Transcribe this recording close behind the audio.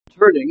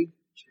Turning,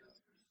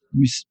 let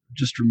me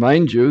just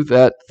remind you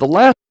that the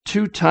last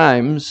two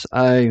times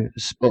I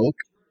spoke,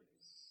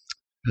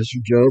 Pastor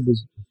Job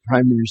was the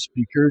primary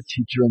speaker,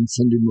 teacher on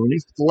Sunday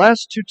mornings. The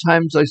last two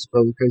times I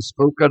spoke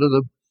out of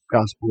the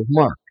Gospel of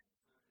Mark.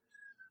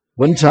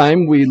 One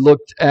time we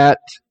looked at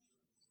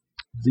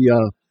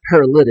the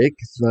paralytic.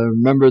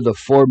 Remember the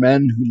four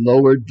men who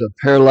lowered the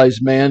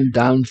paralyzed man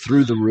down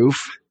through the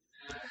roof?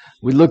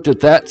 We looked at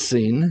that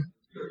scene.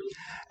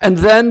 And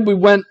then we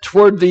went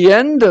toward the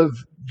end of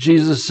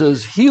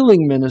Jesus'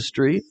 healing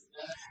ministry,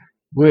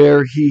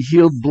 where he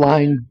healed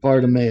blind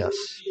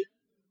Bartimaeus.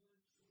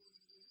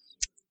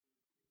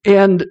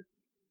 And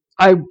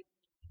I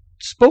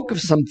spoke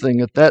of something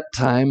at that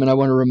time, and I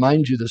want to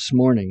remind you this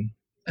morning,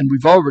 and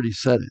we've already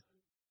said it.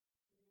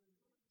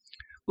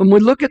 When we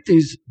look at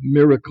these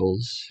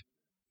miracles,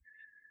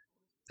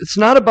 it's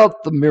not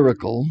about the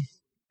miracle,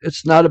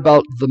 it's not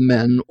about the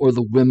men or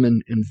the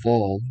women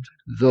involved,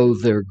 though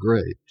they're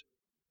great.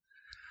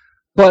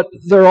 But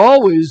they're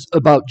always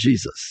about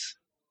Jesus.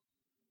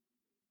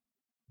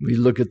 We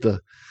look at the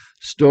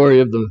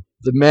story of the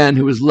man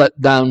who was let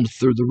down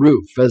through the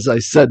roof. As I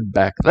said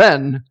back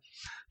then,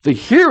 the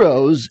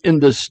heroes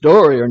in this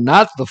story are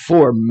not the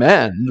four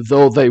men,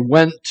 though they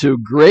went to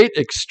great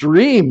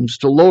extremes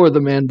to lower the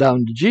man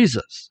down to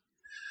Jesus.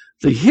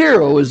 The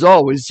hero is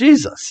always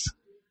Jesus.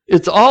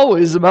 It's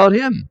always about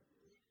him.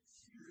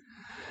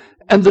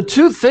 And the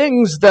two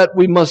things that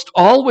we must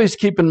always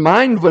keep in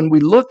mind when we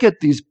look at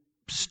these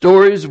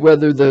stories,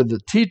 whether they're the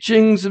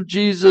teachings of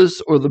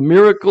Jesus or the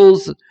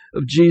miracles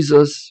of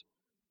Jesus,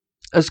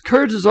 as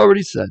Kurt has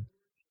already said,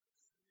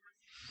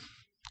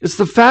 it's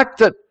the fact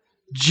that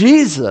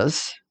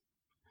Jesus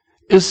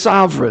is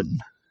sovereign.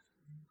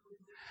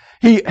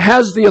 He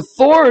has the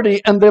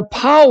authority and the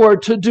power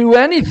to do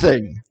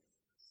anything.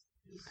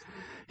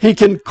 He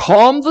can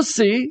calm the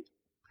sea.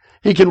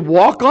 He can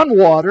walk on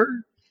water.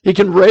 He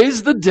can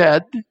raise the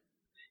dead.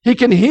 He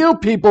can heal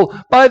people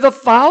by the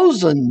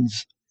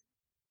thousands.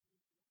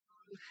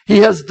 He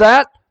has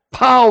that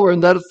power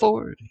and that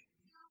authority.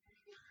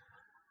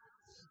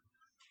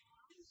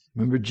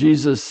 Remember,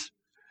 Jesus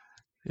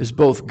is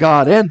both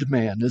God and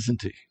man,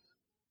 isn't he?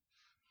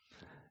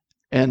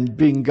 And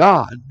being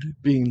God,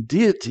 being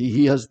deity,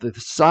 he has the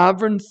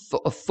sovereign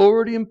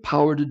authority and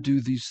power to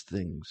do these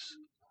things.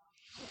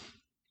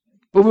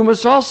 But we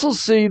must also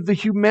see the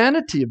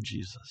humanity of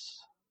Jesus.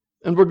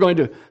 And we're going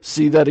to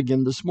see that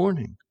again this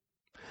morning.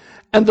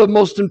 And the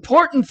most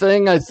important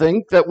thing, I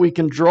think, that we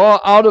can draw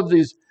out of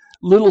these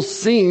little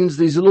scenes,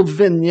 these little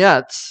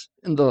vignettes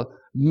in the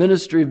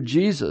ministry of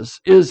Jesus,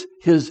 is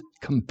his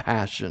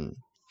compassion.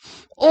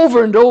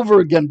 Over and over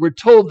again, we're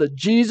told that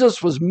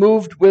Jesus was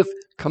moved with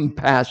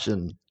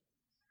compassion.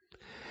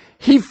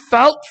 He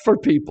felt for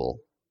people.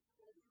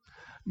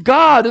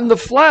 God in the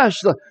flesh,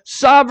 the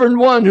sovereign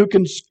one who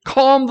can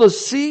calm the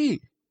sea.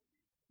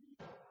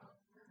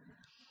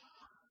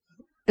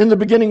 In the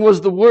beginning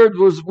was the Word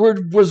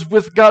was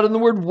with God, and the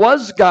Word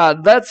was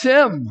God. That's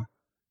him.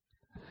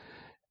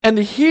 And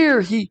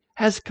here he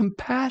has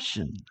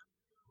compassion.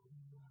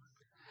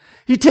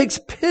 He takes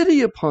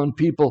pity upon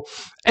people,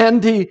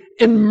 and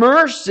in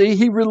mercy,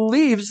 he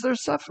relieves their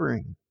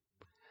suffering.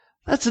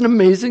 That's an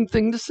amazing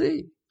thing to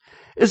see,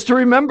 is to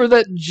remember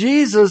that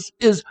Jesus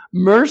is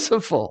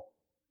merciful.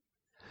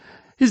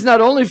 He's not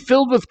only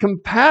filled with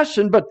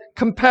compassion, but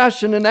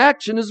compassion in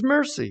action is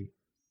mercy.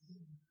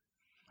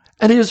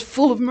 And he is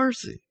full of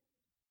mercy.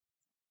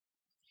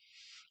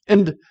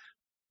 And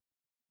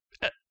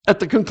at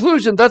the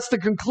conclusion, that's the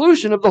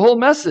conclusion of the whole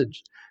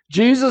message.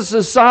 Jesus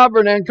is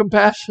sovereign and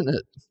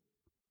compassionate.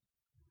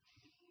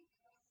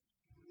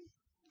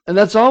 And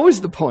that's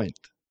always the point.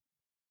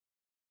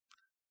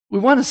 We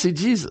want to see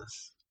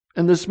Jesus.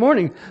 And this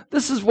morning,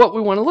 this is what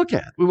we want to look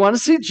at. We want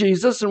to see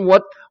Jesus and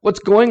what's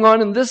going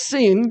on in this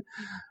scene.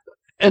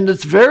 And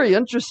it's very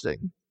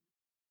interesting.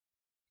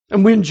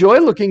 And we enjoy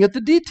looking at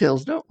the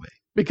details, don't we?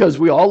 Because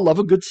we all love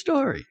a good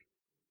story.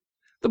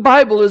 The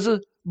Bible is a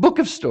book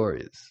of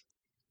stories.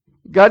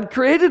 God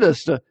created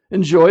us to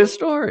enjoy a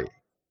story.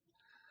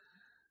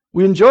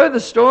 We enjoy the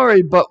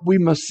story, but we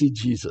must see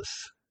Jesus.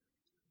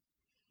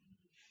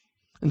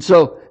 And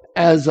so,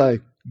 as I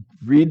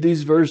read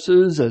these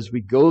verses, as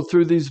we go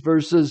through these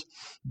verses,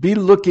 be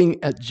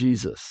looking at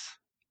Jesus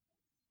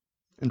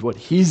and what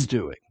he's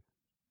doing.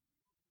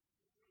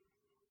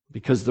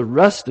 Because the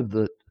rest of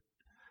the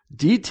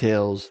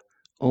details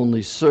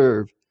only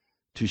serve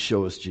to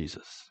show us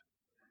Jesus.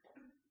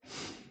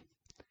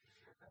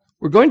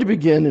 We're going to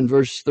begin in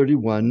verse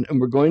 31, and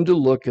we're going to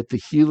look at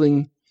the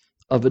healing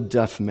of a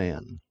deaf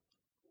man.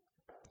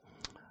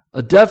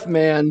 A deaf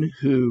man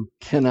who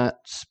cannot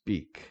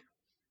speak.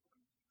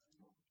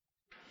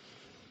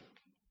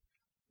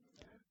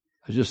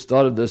 I just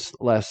thought of this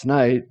last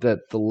night, that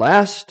the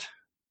last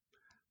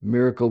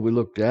miracle we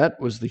looked at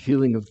was the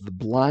healing of the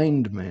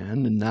blind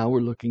man, and now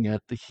we're looking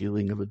at the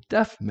healing of a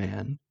deaf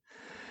man.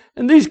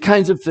 And these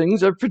kinds of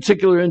things are of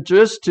particular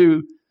interest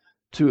to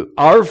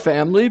our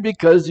family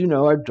because,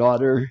 our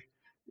daughter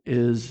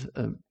is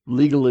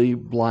legally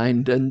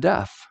blind and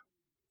deaf.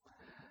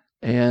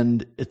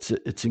 And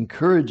it's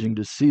encouraging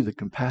to see the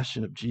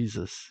compassion of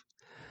Jesus,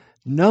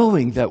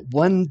 knowing that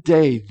one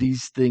day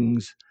these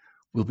things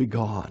will be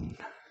gone.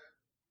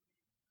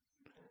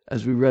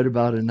 As we read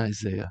about in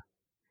Isaiah,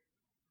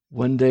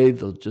 one day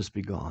they'll just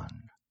be gone.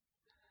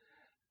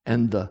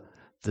 And the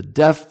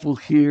deaf will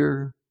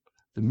hear,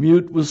 the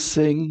mute will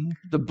sing,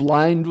 the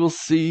blind will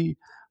see,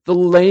 the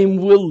lame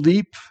will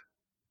leap.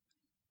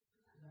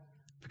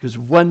 Because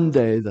one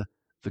day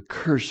the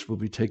curse will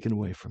be taken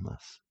away from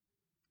us.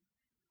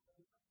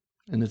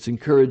 And it's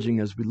encouraging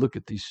as we look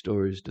at these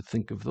stories to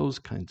think of those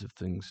kinds of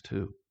things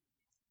too.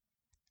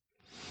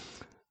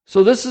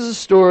 So this is a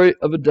story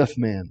of a deaf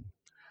man.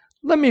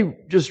 Let me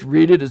just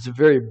read it. It's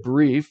very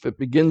brief. It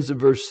begins at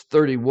verse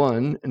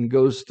 31 and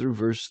goes through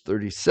verse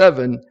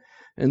 37,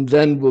 and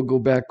then we'll go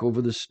back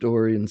over the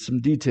story in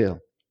some detail.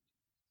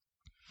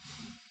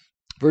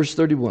 Verse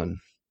 31.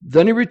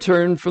 Then he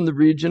returned from the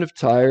region of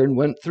Tyre and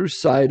went through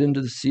Sidon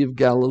to the Sea of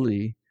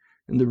Galilee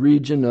in the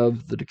region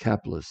of the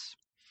Decapolis.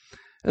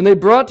 And they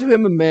brought to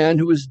him a man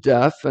who was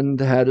deaf and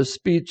had a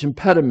speech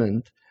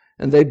impediment,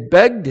 and they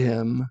begged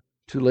him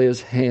to lay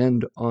his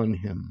hand on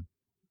him.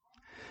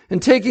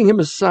 And taking him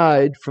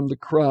aside from the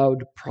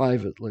crowd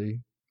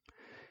privately,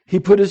 he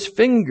put his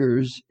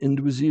fingers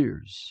into his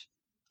ears,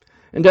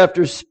 and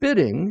after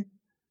spitting,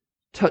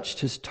 touched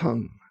his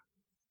tongue.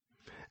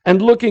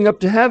 And looking up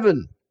to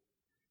heaven,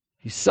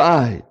 he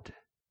sighed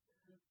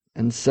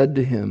and said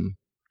to him,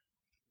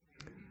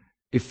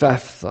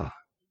 Ephphatha,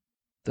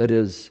 that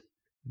is,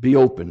 be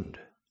opened.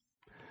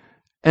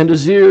 And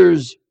his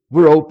ears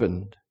were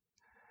opened.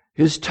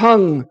 His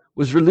tongue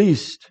was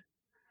released,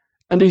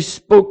 and he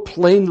spoke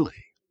plainly.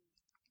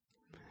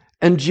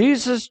 And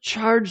Jesus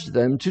charged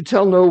them to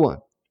tell no one.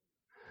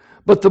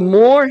 But the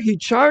more he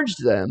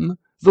charged them,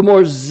 the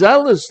more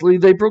zealously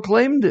they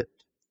proclaimed it.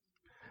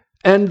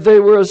 And they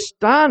were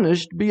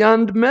astonished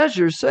beyond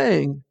measure,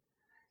 saying,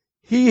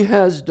 He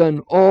has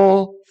done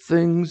all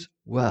things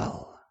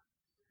well.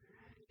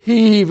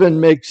 He even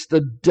makes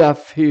the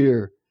deaf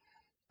hear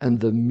and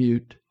the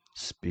mute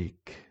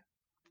speak.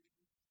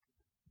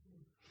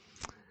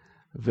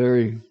 A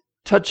very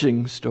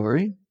touching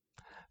story.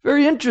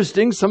 Very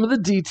interesting, some of the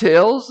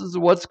details as to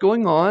what's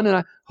going on, and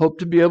I hope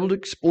to be able to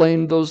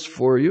explain those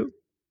for you.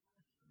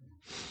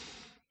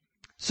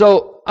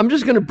 So I'm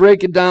just going to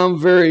break it down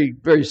very,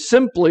 very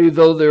simply,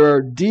 though there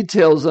are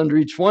details under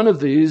each one of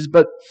these,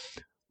 but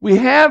we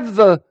have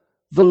the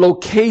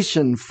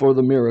location for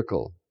the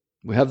miracle.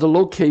 We have the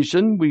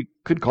location. We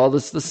could call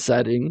this the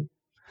setting,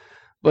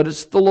 but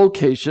it's the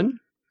location.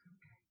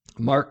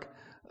 Mark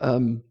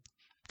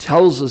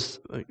tells us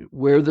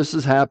where this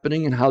is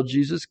happening and how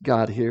Jesus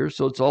got here.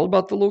 So it's all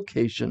about the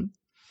location.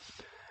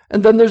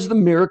 And then there's the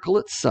miracle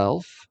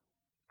itself.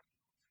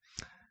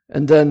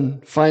 And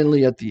then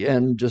finally at the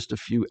end, just a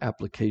few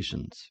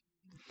applications.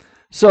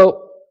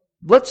 So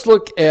let's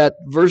look at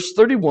verse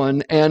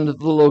 31 and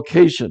the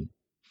location.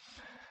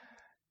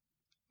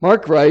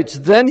 Mark writes,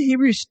 Then he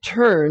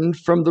returned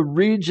from the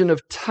region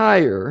of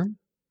Tyre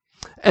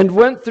and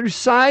went through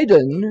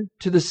Sidon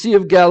to the Sea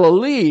of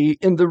Galilee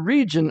in the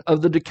region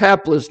of the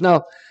Decapolis.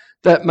 Now,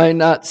 that might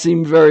not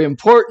seem very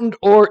important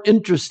or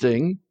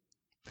interesting,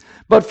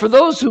 but for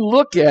those who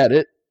look at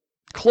it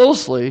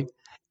closely,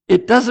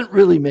 it doesn't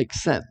really make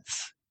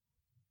sense.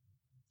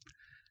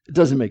 It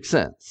doesn't make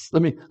sense.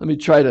 Let me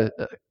try to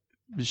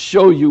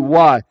show you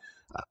why.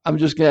 I'm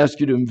just going to ask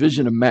you to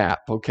envision a map,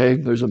 okay?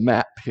 There's a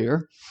map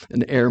here,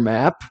 an air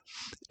map.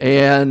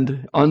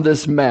 And on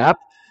this map,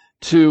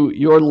 to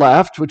your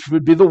left, which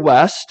would be the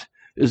west,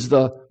 is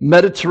the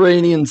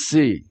Mediterranean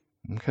Sea,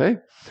 okay?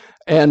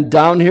 And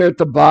down here at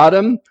the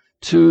bottom,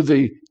 to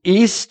the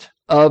east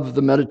of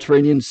the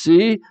Mediterranean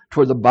Sea,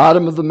 toward the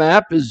bottom of the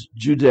map is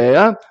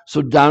Judea.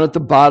 So down at the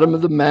bottom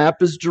of the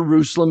map is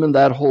Jerusalem and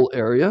that whole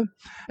area.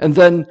 And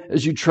then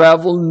as you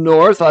travel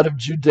north out of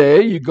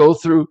Judea, you go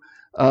through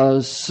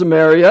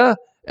Samaria,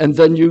 and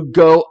then you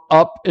go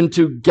up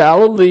into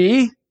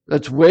Galilee.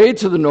 That's way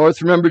to the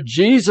north. Remember,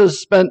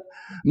 Jesus spent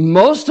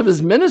most of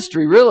his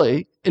ministry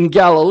really in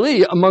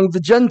Galilee among the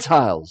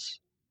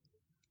Gentiles.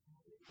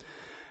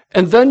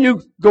 And then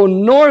you go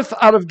north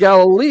out of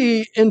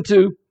Galilee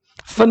into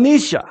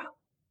Phoenicia.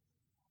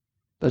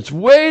 That's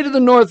way to the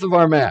north of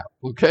our map,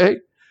 okay?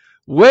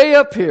 Way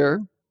up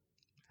here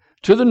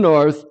to the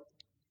north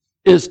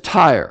is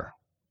Tyre.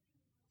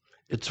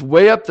 It's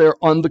way up there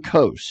on the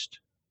coast.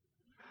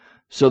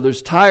 So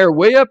there's Tyre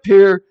way up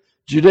here.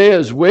 Judea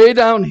is way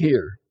down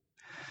here.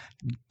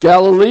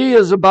 Galilee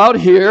is about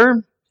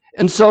here.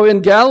 And so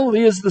in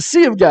Galilee is the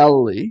Sea of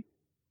Galilee.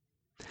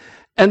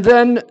 And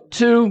then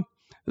to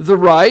the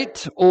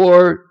right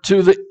or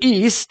to the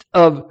east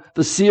of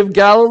the Sea of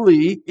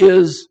Galilee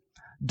is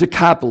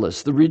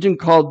Decapolis, the region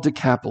called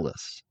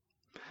Decapolis.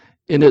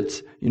 And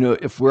it's,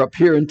 if we're up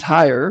here in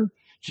Tyre,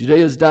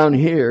 Judea is down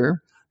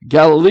here,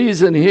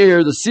 Galilee's in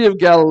here, the Sea of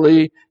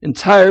Galilee, and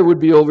Tyre would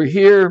be over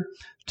here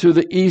to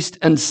the east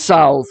and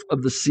south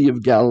of the Sea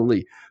of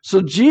Galilee.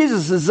 So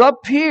Jesus is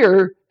up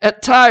here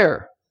at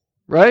Tyre,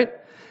 right?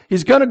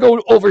 He's going to go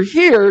over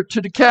here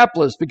to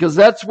Decapolis because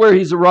that's where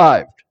he's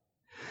arrived.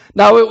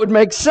 Now, it would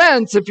make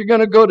sense if you're going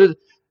to go to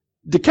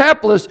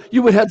Decapolis,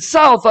 you would head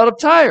south out of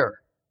Tyre.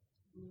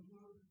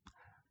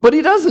 But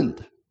he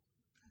doesn't.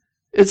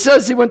 It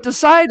says he went to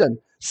Sidon.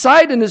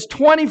 Sidon is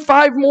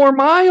 25 more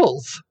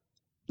miles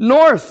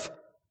north.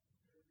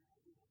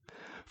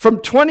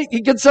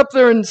 He gets up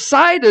there in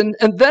Sidon,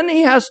 and then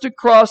he has to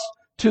cross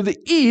to the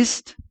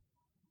east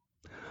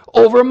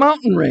over a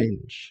mountain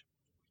range.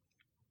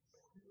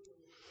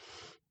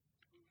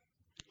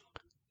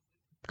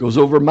 Goes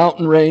over a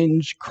mountain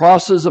range,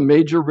 crosses a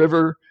major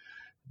river,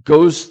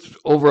 goes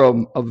over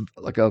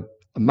a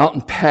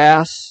mountain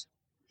pass.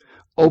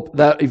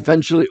 That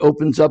eventually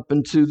opens up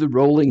into the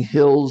rolling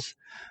hills.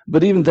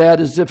 But even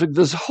that is difficult.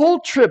 This whole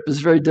trip is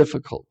very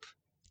difficult.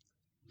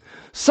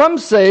 Some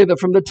say that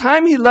from the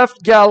time he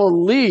left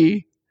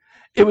Galilee,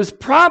 it was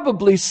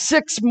probably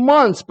 6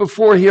 months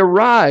before he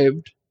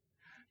arrived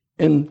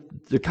in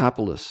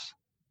Decapolis.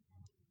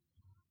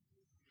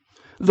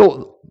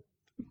 Though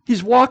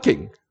he's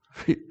walking.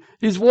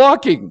 He's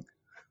walking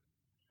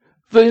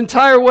the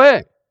entire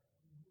way.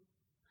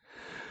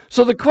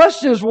 So the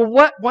question is,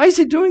 well, why is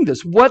he doing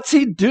this? What's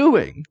he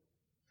doing?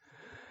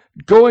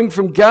 Going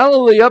from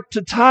Galilee up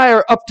to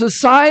Tyre, up to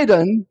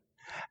Sidon,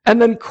 and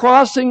then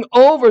crossing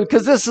over,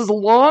 because this is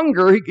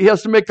longer. He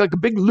has to make like a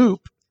big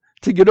loop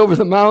to get over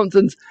the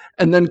mountains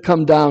and then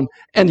come down.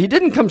 And he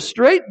didn't come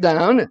straight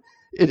down.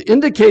 It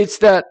indicates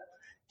that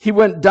he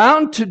went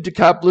down to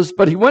Decapolis,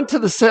 but he went to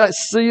the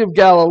Sea of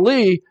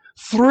Galilee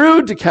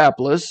through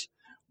Decapolis,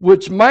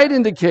 which might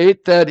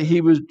indicate that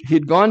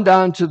he'd gone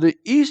down to the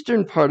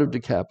eastern part of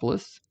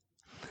Decapolis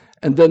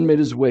and then made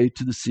his way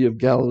to the Sea of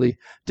Galilee.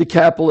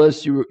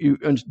 Decapolis,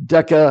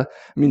 Deca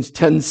means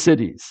 10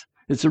 cities.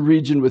 It's a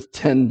region with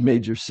 10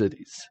 major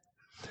cities.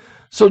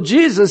 So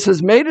Jesus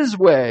has made his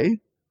way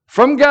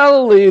from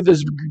Galilee,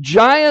 this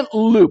giant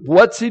loop.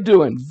 What's he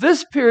doing?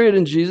 This period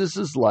in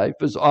Jesus' life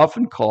is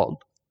often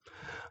called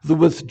the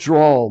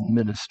withdrawal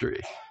ministry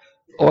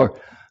or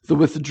the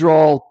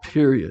withdrawal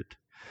period.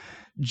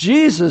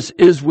 Jesus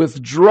is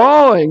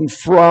withdrawing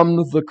from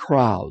the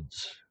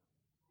crowds.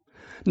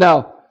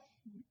 Now,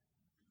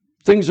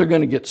 things are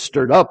going to get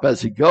stirred up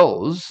as he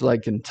goes,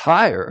 like in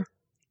Tyre.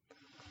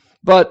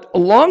 But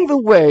along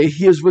the way,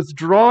 he is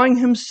withdrawing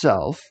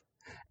himself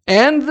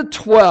and the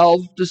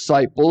 12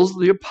 disciples,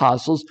 the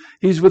apostles.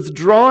 He's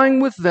withdrawing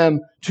with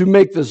them to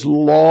make this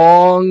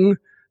long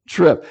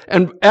trip.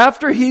 And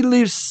after he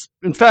leaves,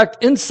 in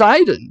fact, in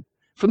Sidon,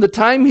 from the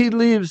time he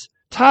leaves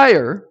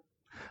Tyre,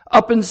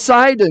 up in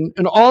Sidon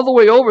and all the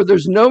way over,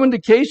 there's no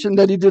indication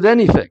that he did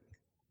anything.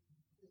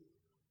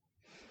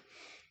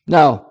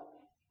 Now,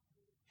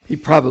 he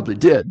probably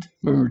did.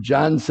 Remember,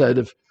 John said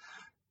if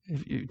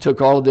you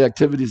took all of the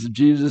activities of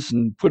Jesus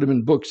and put them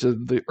in books,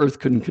 the earth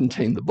couldn't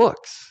contain the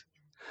books.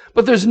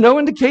 But there's no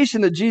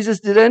indication that Jesus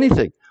did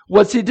anything.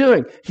 What's he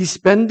doing? He's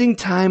spending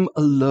time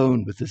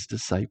alone with his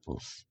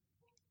disciples.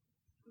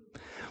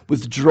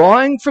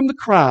 Withdrawing from the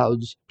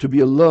crowds to be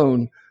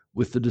alone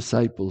with the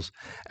disciples.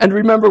 And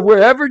remember,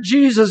 wherever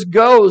Jesus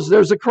goes,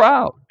 there's a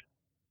crowd.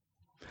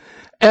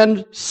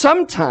 And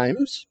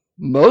sometimes,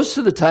 most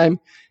of the time,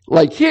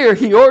 like here,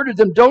 he ordered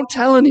them, don't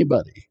tell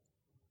anybody.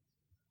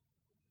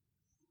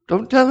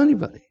 Don't tell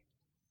anybody.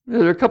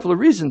 There are a couple of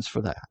reasons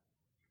for that.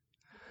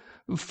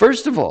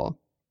 First of all,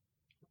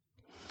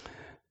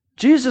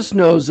 Jesus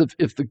knows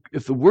if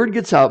the word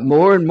gets out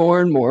more and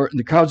more and more, and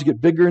the crowds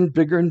get bigger and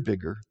bigger and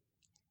bigger,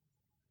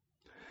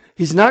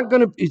 he's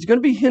going to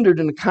be hindered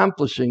in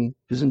accomplishing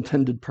his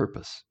intended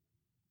purpose.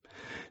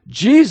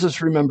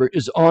 Jesus, remember,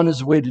 is on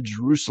his way to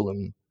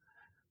Jerusalem,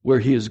 where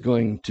he is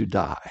going to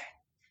die.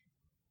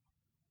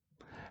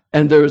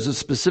 And there is a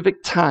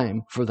specific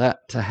time for that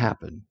to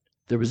happen.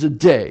 There was a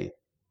day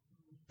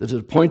that is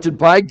appointed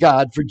by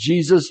God for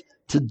Jesus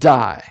to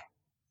die.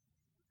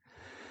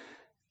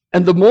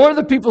 And the more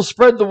the people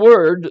spread the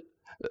word,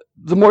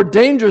 the more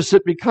dangerous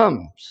it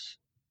becomes.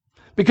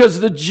 Because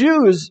the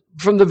Jews,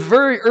 from the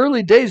very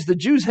early days, the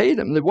Jews hate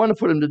him. They want to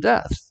put him to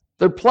death.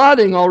 They're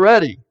plotting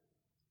already.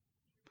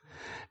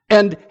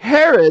 And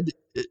Herod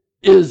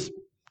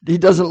he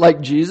doesn't like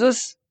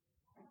Jesus.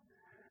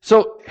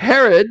 So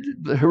Herod,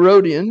 the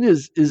Herodian,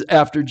 is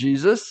after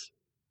Jesus.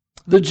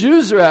 The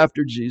Jews are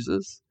after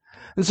Jesus.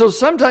 And so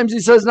sometimes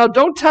he says, now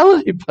don't tell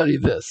anybody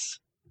this.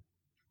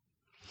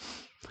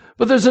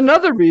 But there's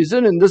another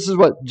reason, and this is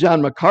what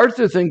John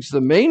MacArthur thinks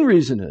the main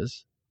reason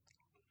is.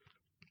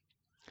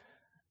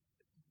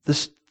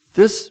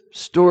 This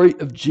story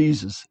of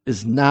Jesus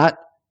is not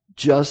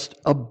just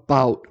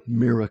about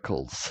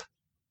miracles.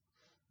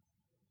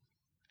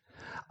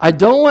 I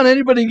don't want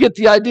anybody to get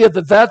the idea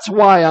that that's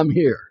why I'm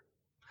here.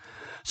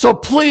 So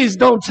please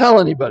don't tell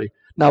anybody.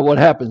 Now what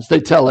happens? They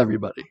tell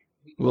everybody.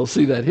 We'll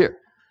see that here.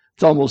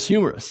 It's almost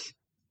humorous.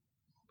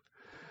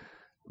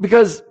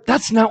 Because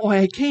that's not why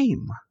I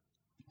came.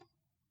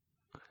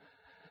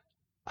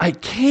 I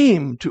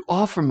came to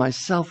offer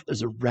myself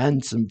as a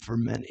ransom for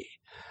many.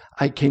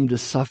 I came to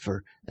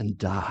suffer and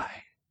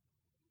die.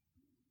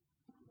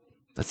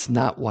 That's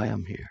not why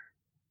I'm here.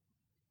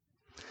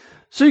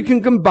 So you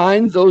can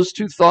combine those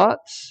two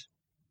thoughts.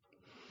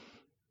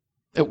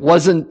 It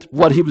wasn't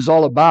what he was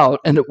all about,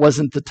 and it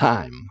wasn't the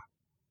time.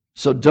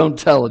 So don't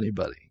tell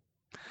anybody.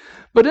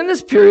 But in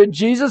this period,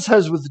 Jesus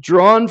has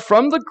withdrawn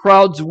from the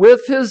crowds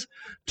with his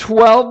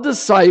 12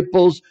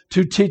 disciples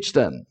to teach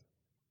them,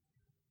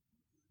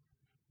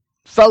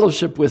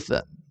 fellowship with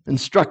them,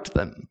 instruct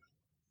them,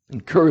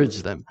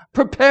 encourage them,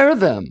 prepare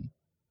them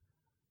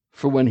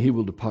for when he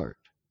will depart.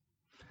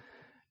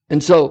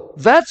 And so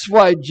that's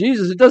why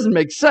Jesus, it doesn't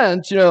make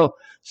sense.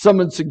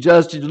 Someone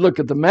suggests you to look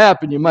at the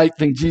map and you might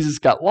think Jesus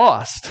got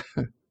lost.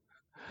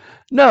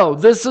 No,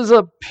 this is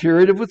a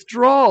period of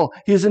withdrawal.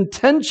 He's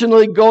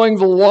intentionally going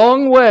the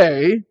long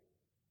way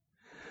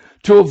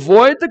to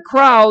avoid the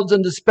crowds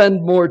and to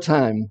spend more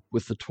time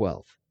with the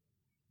 12.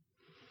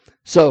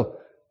 So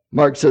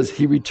Mark says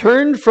he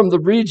returned from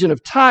the region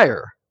of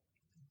Tyre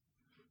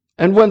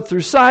and went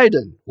through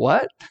Sidon.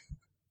 What?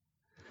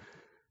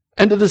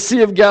 And to the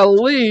Sea of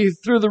Galilee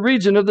through the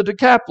region of the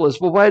Decapolis.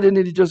 Well, why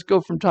didn't he just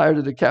go from Tyre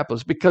to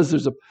Decapolis? Because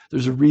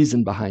there's a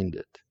reason behind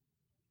it.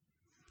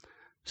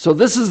 So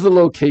this is the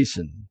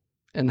location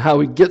and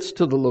how he gets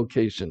to the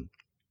location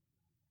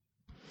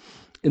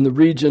in the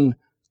region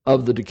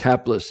of the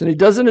Decapolis. And he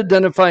doesn't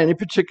identify any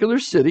particular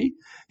city.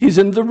 He's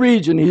in the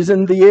region. He's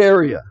in the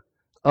area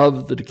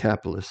of the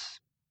Decapolis.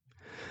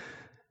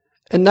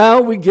 And now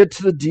we get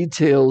to the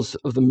details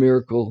of the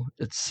miracle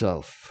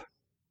itself.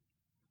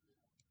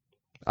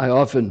 I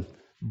often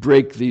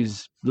break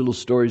these little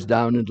stories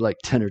down into like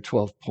 10 or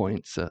 12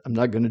 points. I'm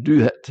not going to do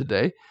that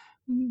today.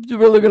 We're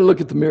really going to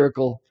look at the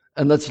miracle,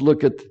 and let's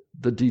look at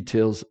the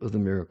details of the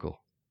miracle.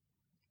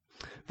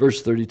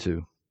 Verse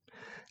 32.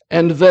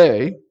 And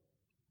they,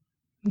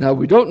 now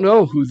we don't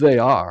know who they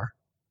are.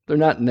 They're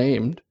not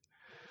named.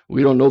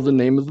 We don't know the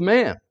name of the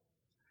man.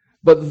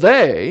 But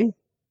they,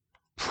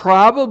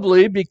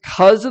 probably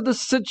because of the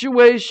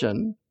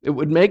situation, it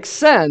would make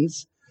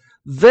sense,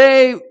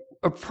 they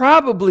are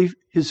probably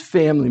his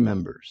family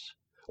members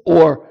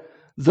or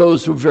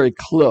those who are very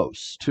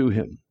close to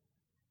him.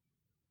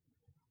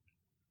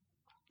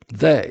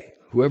 They,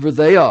 whoever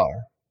they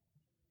are,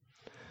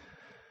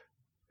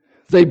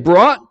 they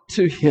brought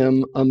to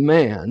him a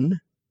man.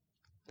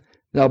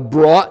 Now,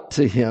 brought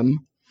to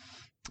him,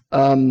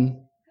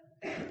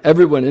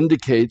 everyone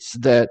indicates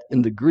that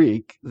in the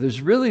Greek,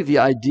 there's really the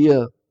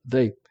idea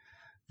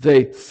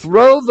they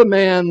throw the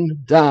man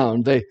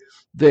down.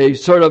 They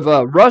sort of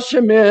rush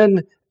him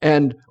in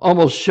and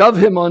almost shove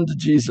him onto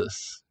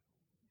Jesus.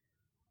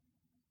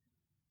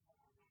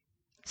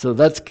 So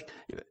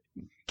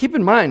keep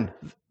in mind,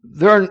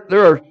 there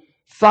are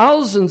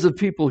thousands of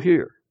people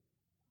here.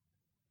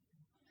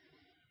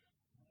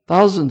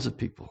 Thousands of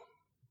people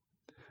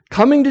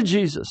coming to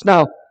Jesus.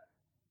 Now,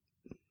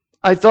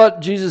 I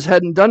thought Jesus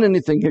hadn't done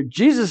anything here.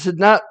 Jesus had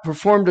not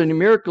performed any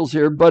miracles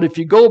here, but if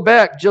you go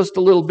back just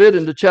a little bit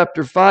into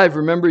chapter 5,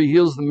 remember he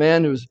heals the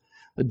man who's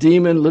a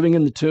demon living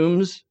in the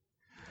tombs?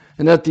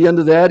 And at the end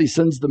of that, he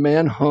sends the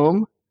man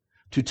home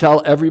to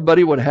tell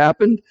everybody what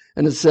happened.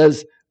 And it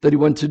says that he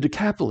went to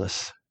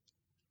Decapolis.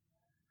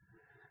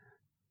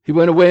 He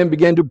went away and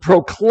began to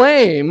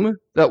proclaim.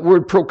 That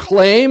word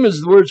proclaim is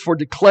the word for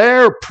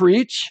declare or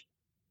preach.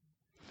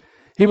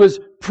 He was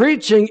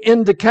preaching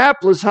in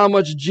Decapolis how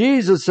much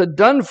Jesus had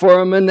done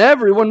for him, and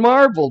everyone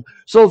marveled.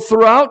 So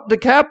throughout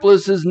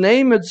Decapolis, his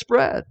name had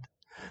spread.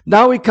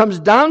 Now he comes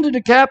down to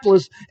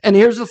Decapolis, and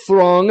here's a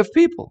throng of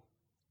people.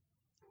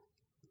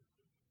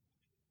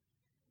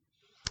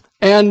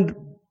 And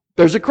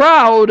there's a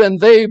crowd, and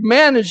they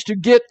manage to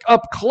get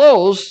up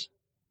close,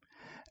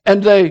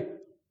 and they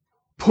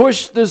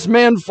push this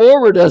man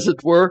forward, as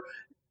it were,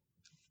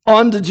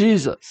 onto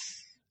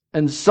Jesus.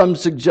 And some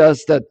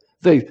suggest that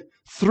they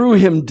threw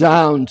him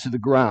down to the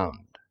ground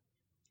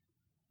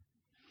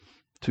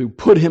to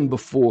put him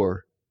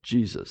before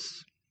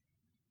Jesus.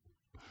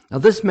 Now,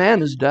 this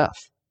man is deaf.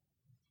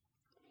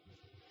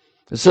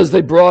 It says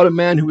they brought a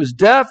man who was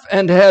deaf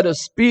and had a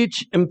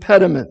speech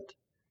impediment.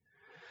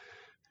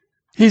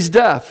 He's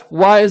deaf.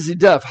 Why is he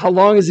deaf? How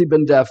long has he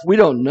been deaf? We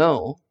don't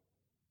know.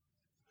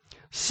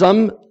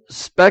 Some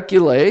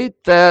speculate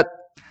that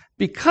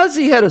because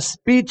he had a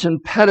speech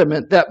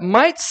impediment, that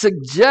might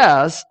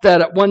suggest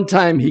that at one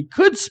time he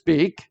could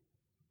speak,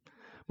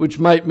 which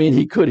might mean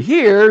he could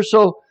hear.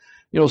 So,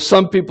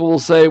 some people will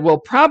say, well,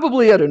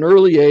 probably at an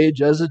early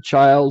age, as a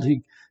child,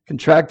 he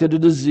contracted a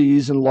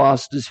disease and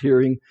lost his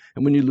hearing.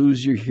 And when you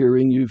lose your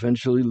hearing, you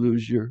eventually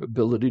lose your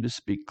ability to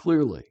speak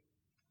clearly.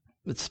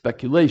 It's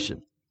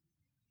speculation.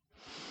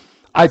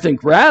 I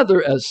think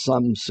rather, as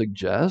some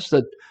suggest,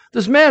 that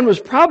this man was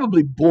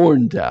probably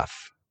born deaf.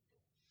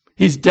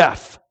 He's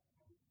deaf.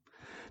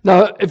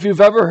 Now, if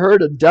you've ever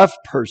heard a deaf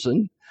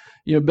person,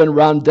 you've been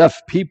around deaf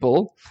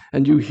people,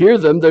 and you hear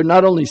them, they're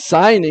not only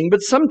signing,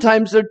 but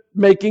sometimes they're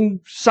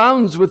making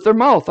sounds with their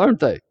mouth, aren't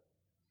they?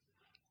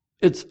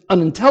 It's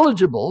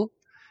unintelligible.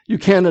 You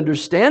can't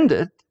understand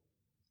it.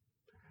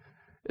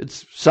 It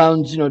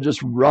sounds,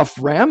 just rough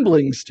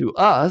ramblings to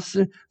us.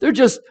 They're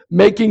just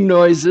making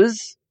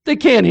noises. They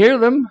can't hear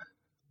them,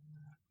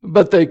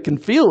 but they can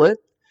feel it.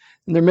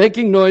 And they're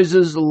making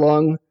noises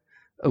along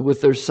with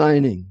their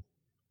signing.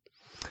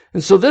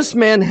 And so this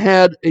man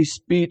had a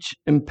speech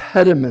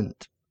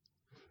impediment.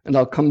 And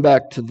I'll come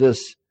back to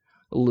this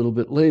a little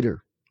bit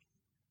later.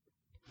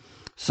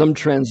 Some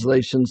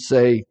translations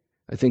say,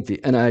 I think the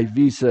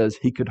NIV says,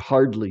 he could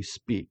hardly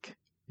speak.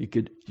 You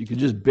could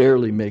just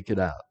barely make it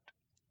out.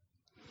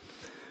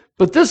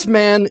 But this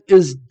man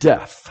is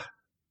deaf.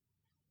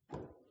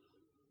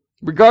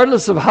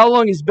 Regardless of how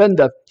long he's been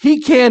deaf,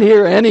 he can't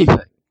hear anything.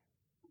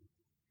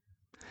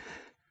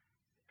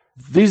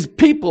 These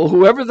people,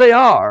 whoever they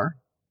are,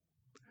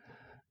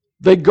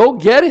 they go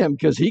get him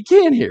because he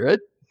can't hear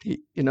it. He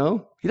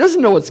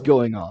doesn't know what's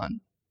going on.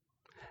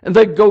 And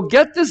they go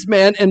get this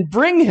man and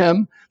bring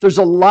him. There's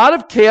a lot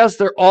of chaos.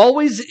 There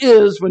always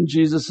is when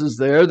Jesus is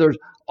there. There's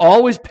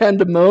always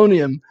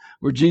pandemonium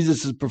where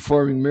Jesus is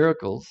performing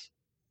miracles.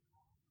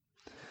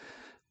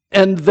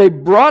 And they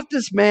brought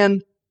this man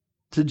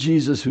to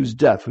Jesus who's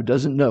deaf, who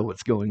doesn't know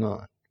what's going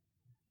on.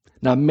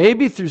 Now,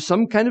 maybe through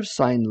some kind of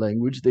sign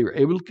language, they were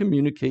able to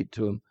communicate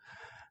to him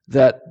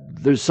that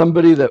there's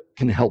somebody that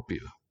can help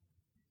you.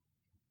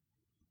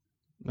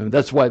 I mean,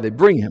 that's why they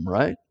bring him,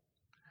 right?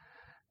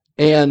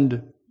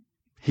 And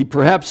he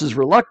perhaps is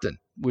reluctant,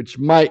 which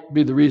might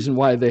be the reason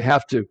why they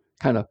have to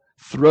kind of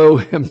throw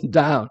him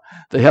down.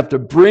 They have to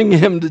bring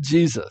him to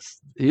Jesus.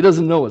 He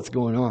doesn't know what's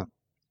going on.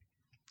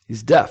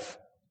 He's deaf.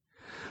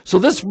 So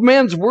this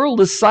man's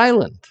world is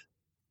silent.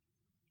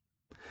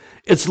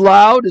 It's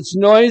loud, it's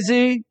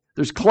noisy,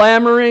 there's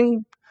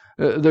clamoring,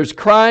 there's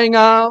crying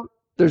out,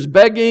 there's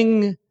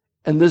begging,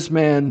 and this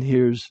man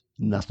hears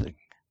nothing.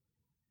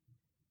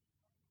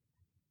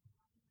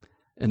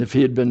 And if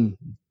he had been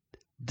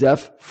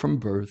deaf from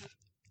birth,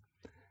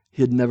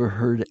 he had never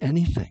heard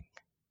anything.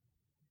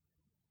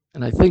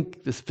 And I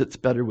think this fits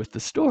better with the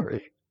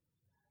story,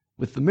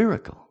 with the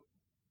miracle.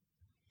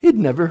 He had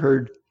never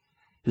heard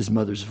his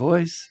mother's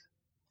voice.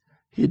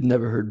 He had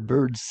never heard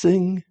birds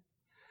sing.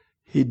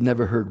 He'd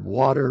never heard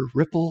water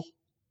ripple.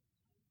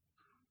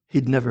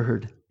 He'd never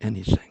heard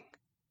anything.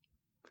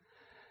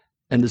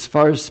 And as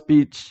far as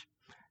speech,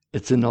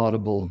 it's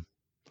inaudible.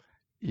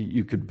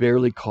 You could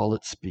barely call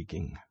it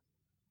speaking.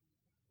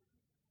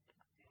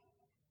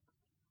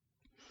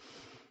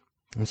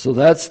 And so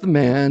that's the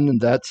man, and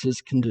that's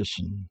his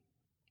condition.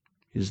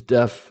 He's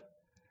deaf.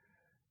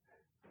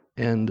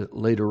 And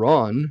later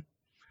on,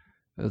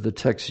 the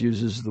text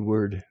uses the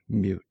word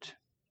mute.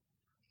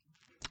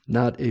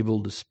 Not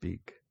able to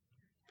speak.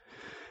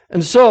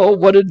 And so,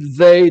 what did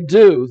they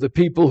do? The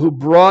people who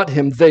brought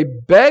him, they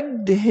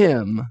begged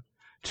him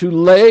to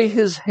lay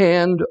his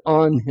hand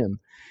on him.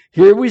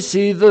 Here we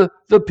see the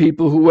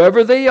people,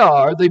 whoever they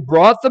are, they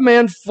brought the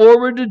man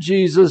forward to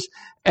Jesus,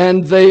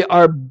 and they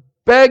are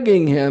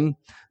begging him,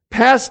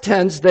 past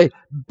tense, they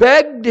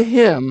begged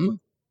him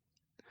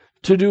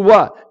to do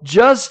what?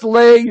 Just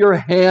lay your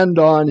hand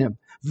on him.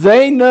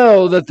 They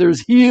know that there's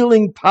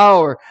healing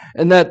power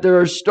and that there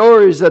are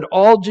stories that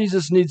all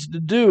Jesus needs to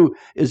do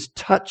is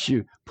touch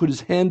you, put his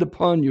hand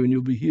upon you, and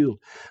you'll be healed.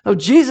 Now,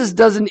 Jesus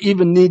doesn't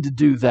even need to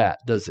do that,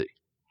 does he?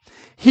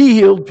 He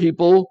healed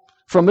people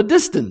from a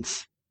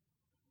distance.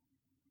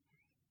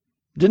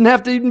 Didn't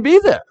have to even be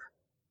there.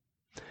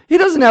 He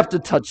doesn't have to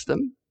touch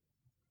them.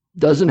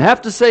 Doesn't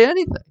have to say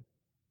anything.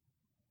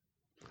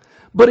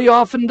 But he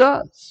often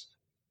does,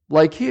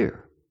 like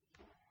here.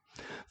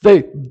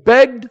 They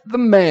begged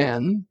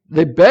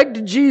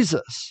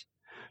Jesus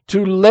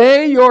to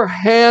lay your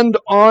hand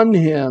on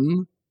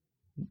him,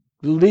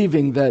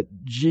 believing that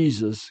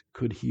Jesus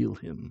could heal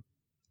him.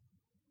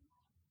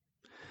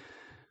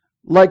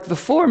 Like the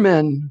 4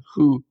 men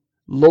who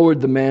lowered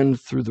the man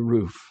through the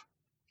roof,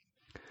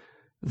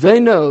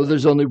 they know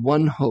there's only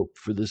one hope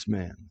for this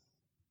man.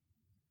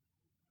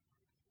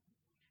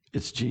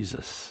 It's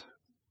Jesus.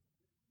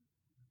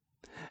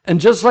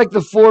 And just like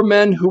the 4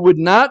 men who would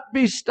not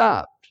be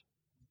stopped,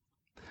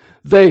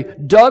 they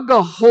dug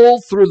a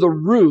hole through the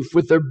roof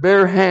with their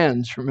bare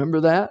hands.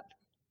 Remember that?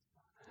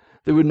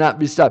 They would not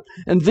be stopped.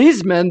 And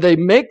these men, they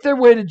make their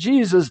way to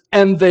Jesus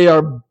and they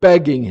are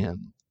begging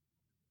him.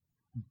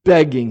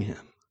 Begging him.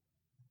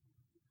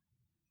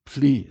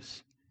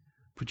 Please,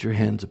 put your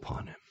hands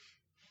upon him.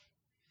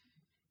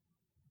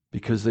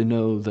 Because they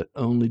know that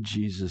only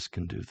Jesus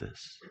can do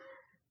this.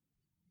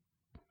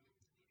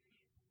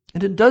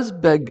 And it does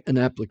beg an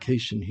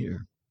application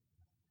here.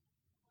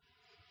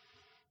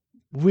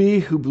 We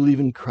who believe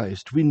in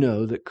Christ, we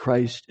know that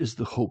Christ is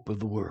the hope of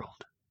the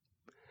world.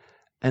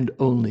 And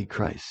only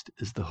Christ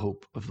is the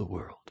hope of the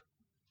world.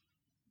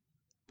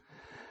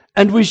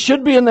 And we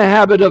should be in the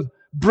habit of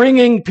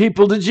bringing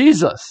people to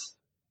Jesus.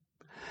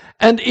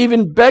 And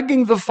even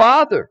begging the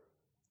Father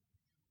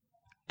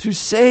to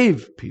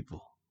save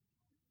people.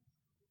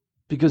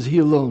 Because he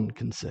alone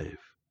can save.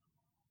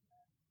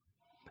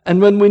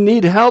 And when we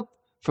need help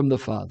from the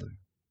Father,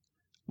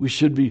 we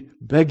should be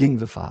begging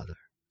the Father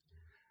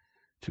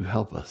to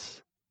help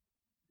us.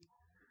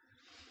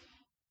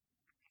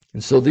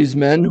 And so these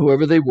men,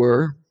 whoever they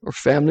were, or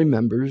family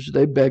members,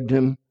 they begged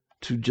him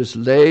to just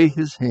lay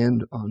his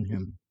hand on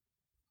him.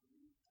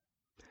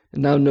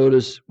 And now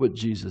notice what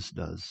Jesus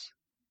does.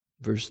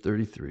 Verse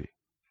 33.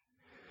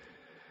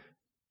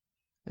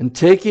 And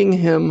taking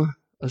him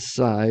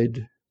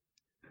aside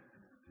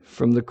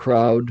from the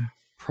crowd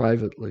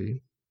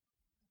privately,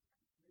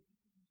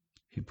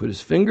 he put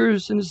his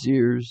fingers in his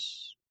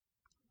ears,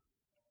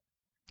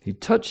 he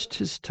touched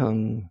his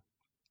tongue,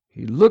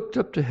 he looked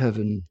up to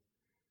heaven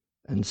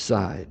and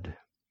sighed.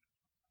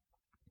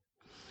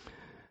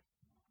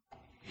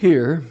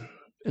 Here,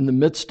 in the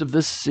midst of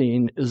this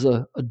scene, is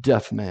a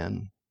deaf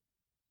man.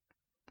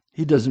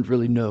 He doesn't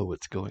really know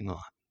what's going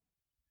on.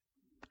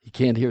 He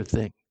can't hear a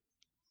thing.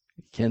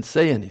 He can't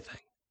say anything,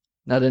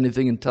 not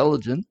anything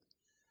intelligent.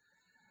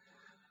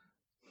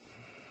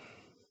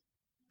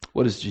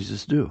 What does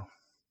Jesus do?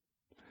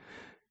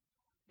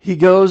 He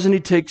goes and he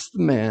takes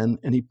the man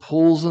and he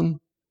pulls him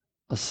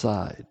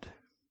aside.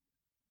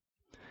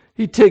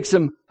 He takes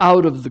him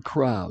out of the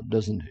crowd,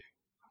 doesn't he?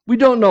 We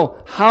don't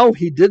know how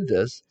he did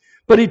this,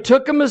 but he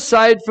took him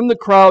aside from the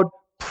crowd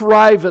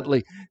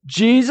privately.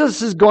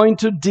 Jesus is going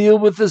to deal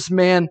with this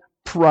man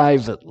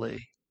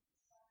privately.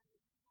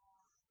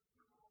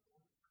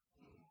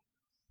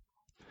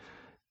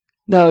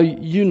 Now,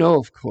 you know,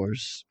 of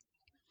course,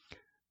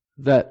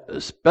 that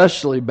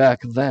especially back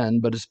then,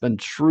 but it's been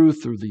true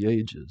through the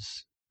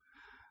ages,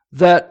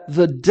 that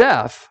the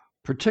deaf,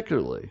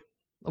 particularly,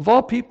 of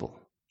all people,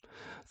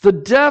 the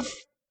deaf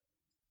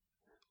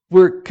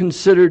were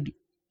considered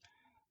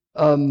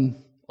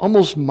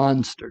almost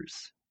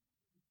monsters.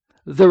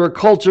 There were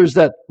cultures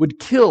that would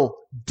kill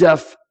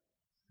deaf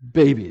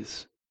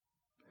babies.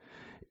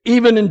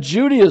 Even in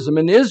Judaism,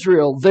 in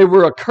Israel, they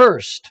were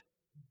accursed.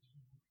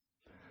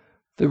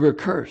 They were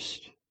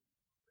accursed.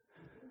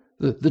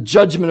 The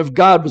judgment of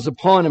God was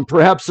upon them.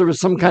 Perhaps there was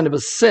some kind of a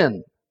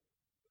sin.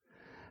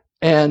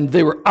 And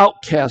they were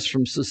outcasts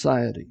from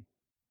society.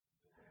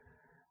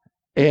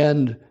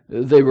 And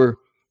they were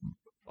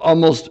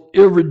almost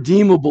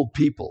irredeemable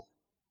people.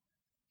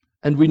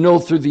 And we know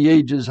through the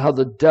ages how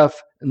the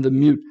deaf and the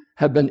mute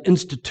have been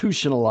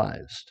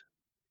institutionalized.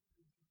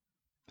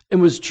 It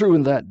was true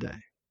in that day.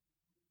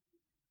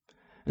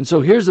 And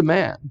so here's a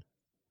man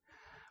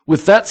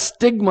with that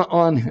stigma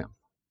on him.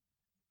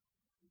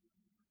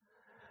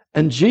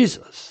 And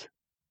Jesus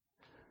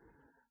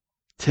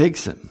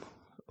takes him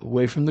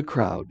away from the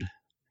crowd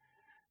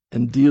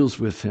and deals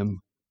with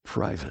him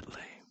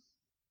privately.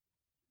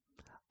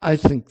 I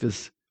think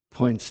this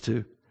points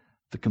to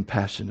the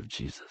compassion of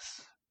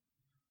Jesus.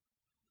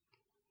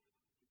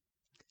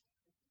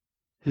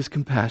 His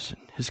compassion,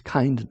 his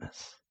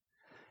kindness,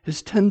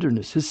 his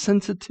tenderness, his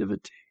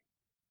sensitivity.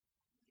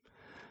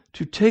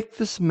 To take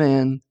this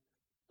man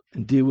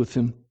and deal with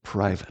him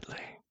privately.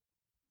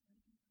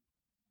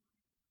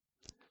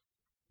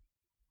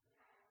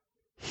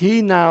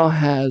 He now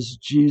has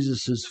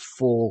Jesus'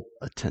 full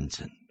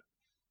attention.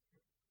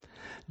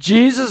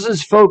 Jesus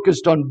is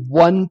focused on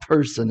one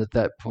person at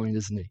that point,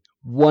 isn't he?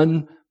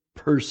 One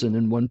person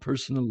and one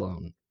person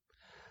alone.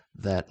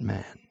 That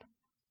man.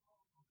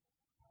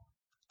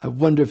 I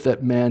wonder if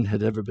that man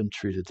had ever been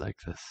treated like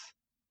this.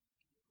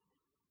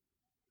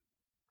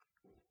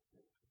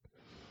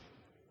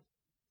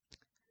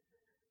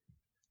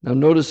 Now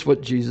notice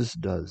what Jesus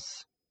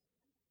does.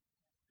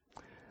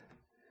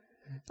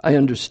 I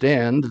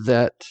understand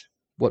that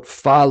what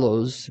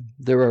follows,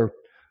 there are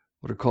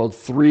what are called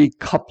 3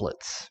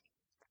 couplets.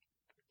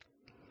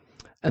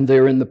 And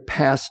they're in the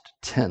past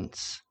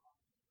tense.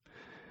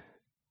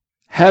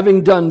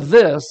 Having done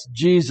this,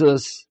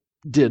 Jesus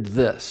did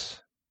this.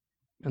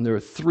 And there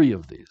are 3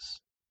 of these,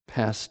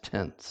 past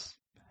tense.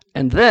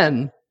 And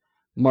then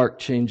Mark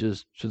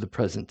changes to the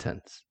present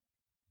tense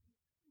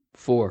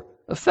for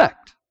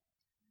effect.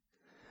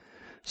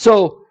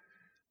 So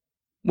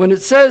when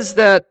it says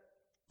that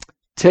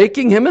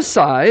taking him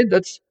aside,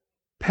 that's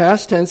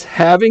past tense,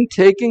 having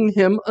taken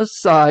him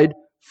aside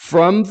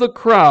from the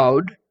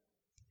crowd,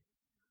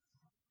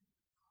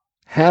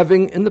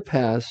 having in the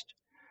past,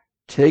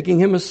 taking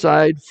him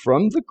aside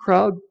from the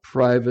crowd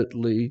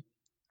privately,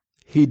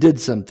 he did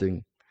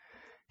something.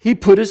 He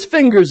put his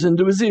fingers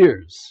into his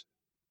ears.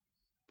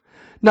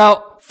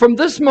 Now, from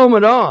this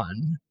moment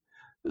on,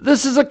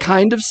 this is a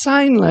kind of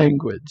sign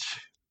language.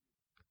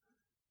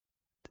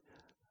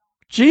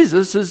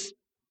 Jesus is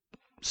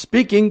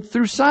speaking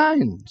through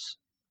signs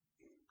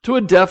to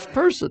a deaf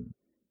person.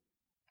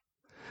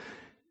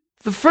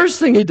 The first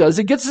thing he does,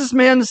 he gets this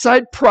man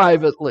aside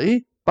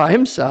privately by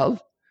himself,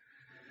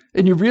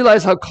 and you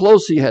realize how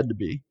close he had to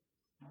be.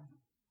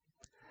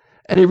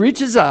 And he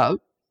reaches out,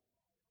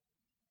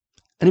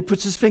 and he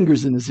puts his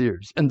fingers in his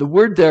ears. And the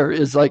word there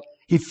is like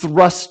he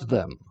thrust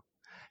them.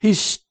 He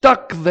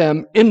stuck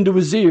them into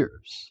his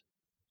ears.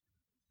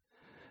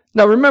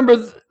 Now remember,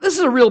 this is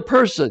a real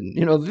person.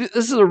 You know, this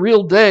is a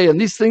real day,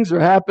 and these things are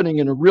happening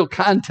in a real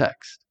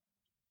context.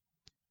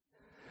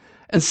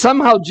 And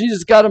somehow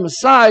Jesus got him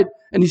aside,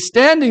 and he's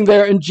standing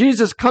there, and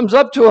Jesus comes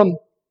up to him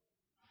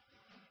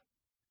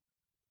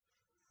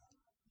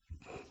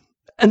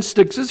and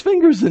sticks his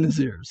fingers in his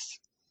ears.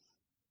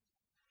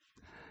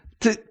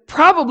 To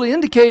probably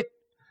indicate,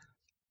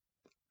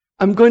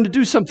 I'm going to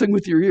do something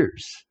with your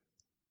ears.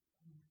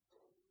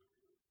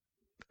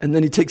 And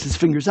then he takes his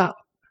fingers out.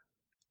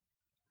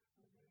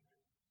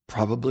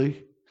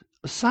 probably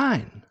a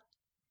sign.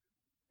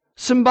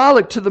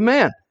 Symbolic to the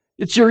man.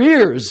 It's your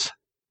ears.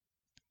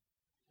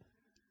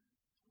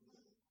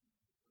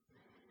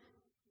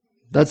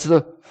 That's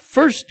the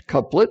first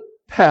couplet,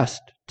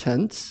 past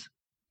tense.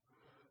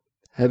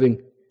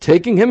 Having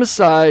taken him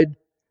aside,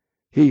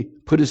 he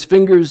put his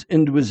fingers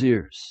into his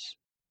ears.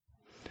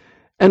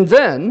 And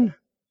then,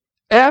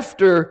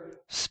 after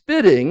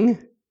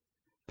spitting,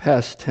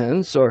 past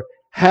tense, or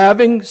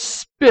having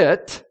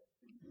spit,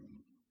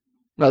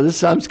 now this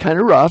sounds kind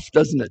of rough,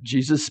 doesn't it?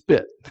 Jesus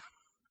spit.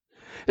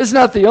 It's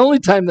not the only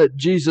time that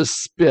Jesus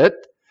spit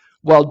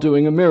while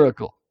doing a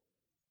miracle.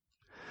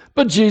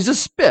 But Jesus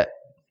spit.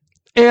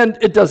 And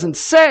it doesn't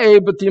say,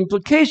 but the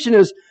implication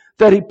is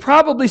that he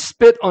probably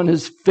spit on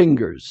his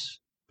fingers.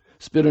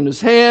 Spit on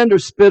his hand or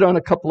spit on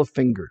a couple of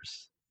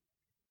fingers.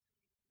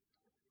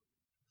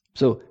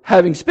 So,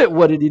 having spit,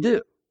 what did he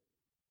do?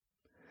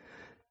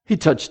 He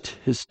touched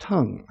his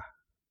tongue.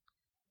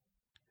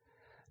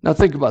 Now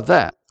think about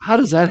that. How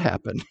does that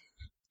happen?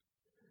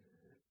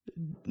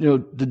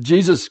 Did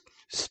Jesus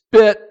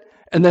spit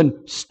and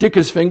then stick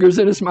his fingers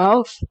in his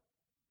mouth?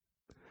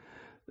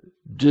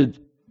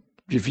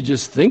 If you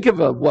just think of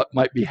what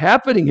might be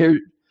happening here,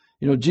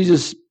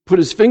 Jesus put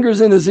his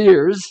fingers in his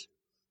ears,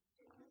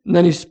 and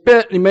then he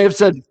spit, and he may have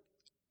said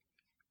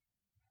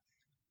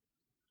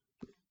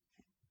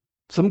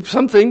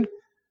something,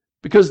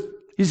 because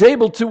he's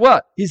able to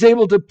what? He's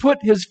able to put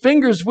his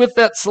fingers with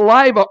that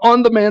saliva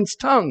on the man's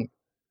tongue.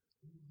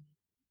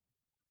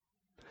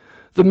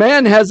 The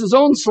man has his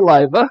own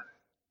saliva,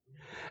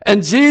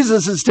 and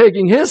Jesus is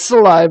taking his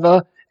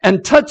saliva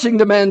and touching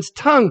the man's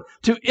tongue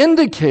to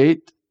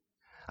indicate,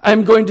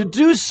 I'm going to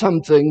do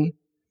something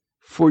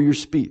for your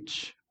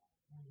speech.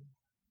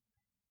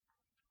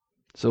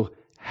 So,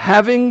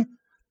 having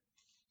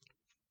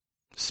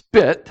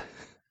spit,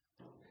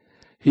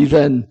 he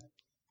then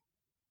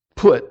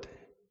put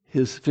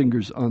his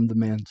fingers on the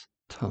man's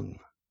tongue.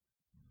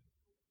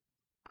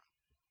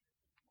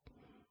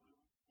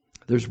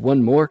 There's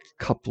one more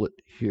couplet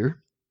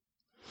here.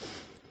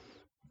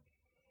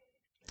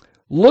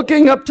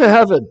 Looking up to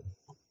heaven.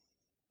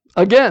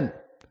 Again,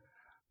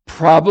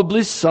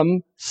 probably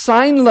some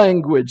sign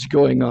language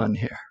going on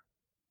here.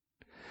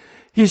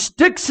 He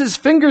sticks his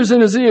fingers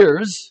in his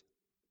ears,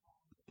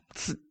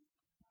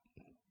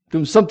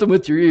 doing something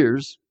with your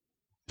ears.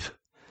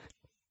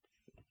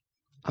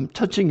 I'm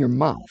touching your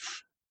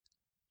mouth.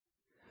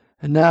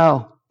 And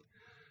now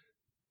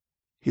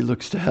he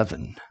looks to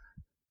heaven,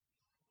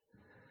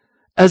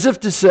 as if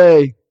to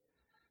say,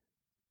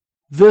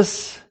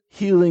 this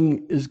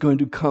healing is going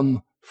to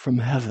come from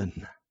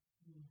heaven.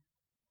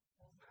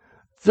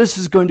 This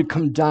is going to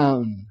come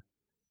down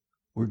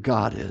where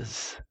God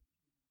is.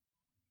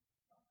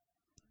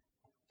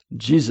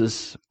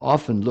 Jesus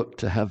often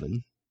looked to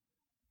heaven.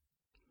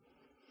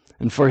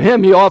 And for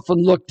him, he often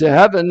looked to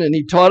heaven, and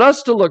he taught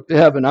us to look to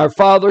heaven, our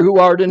Father who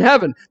art in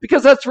heaven,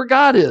 because that's where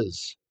God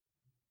is.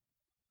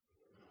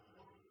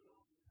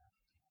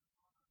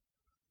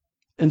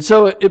 And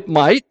so it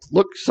might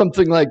look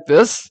something like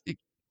this. He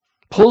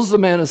pulls the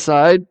man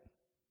aside.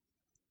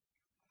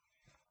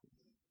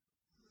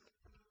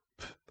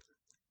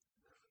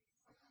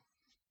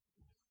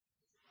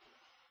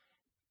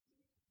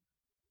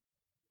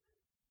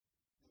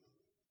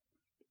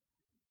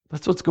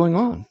 That's what's going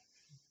on.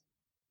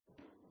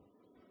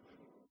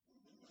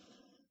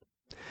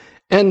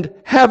 And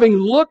having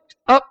looked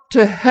up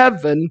to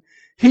heaven,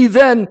 he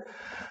then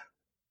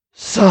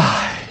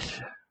sighed.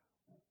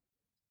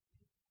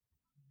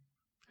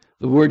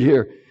 The word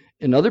here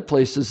in other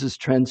places is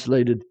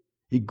translated,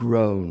 he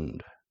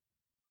groaned.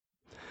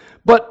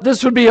 But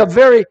this would be a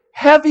very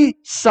heavy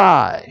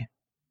sigh.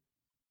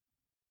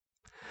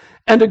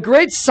 And a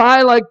great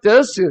sigh like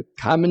this,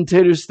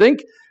 commentators think,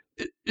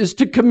 is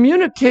to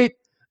communicate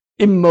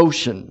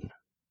emotion.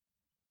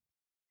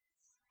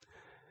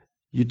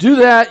 You do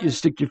that, you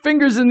stick your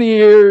fingers in the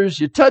ears,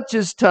 you touch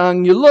his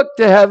tongue, you look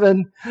to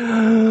heaven.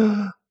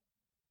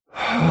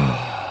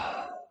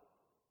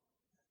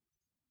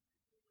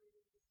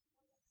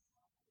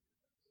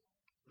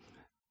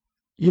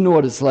 You know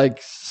what it's like,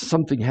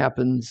 something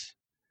happens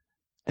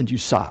and you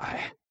sigh.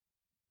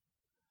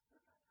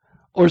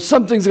 Or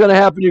something's going to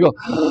happen, you go,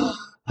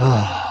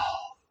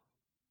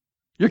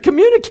 You're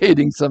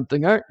communicating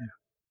something, aren't you?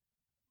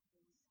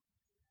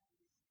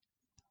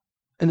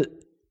 And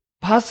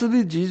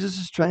possibly Jesus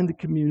is trying to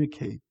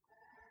communicate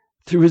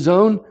through his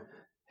own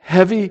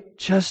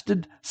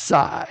heavy-chested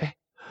sigh.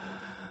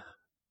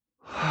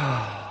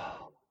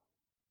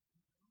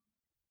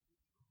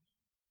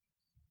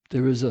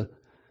 There is a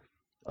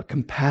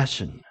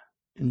compassion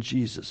in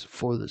Jesus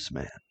for this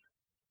man.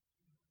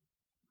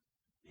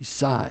 He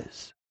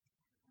sighs,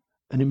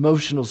 an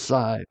emotional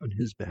sigh on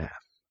his behalf.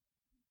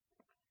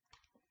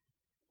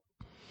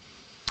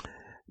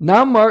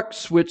 Now Mark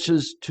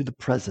switches to the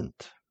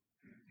present.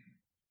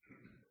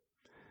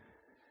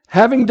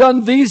 Having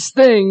done these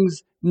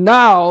things,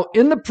 now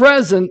in the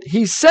present,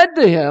 he said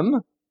to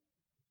him,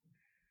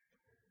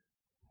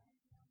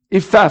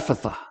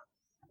 Ephphatha,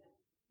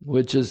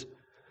 which is,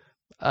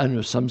 I don't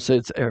know, some say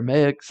it's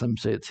Aramaic, some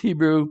say it's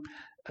Hebrew.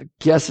 I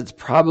guess it's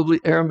probably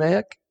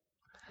Aramaic.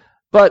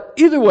 But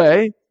either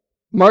way,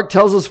 Mark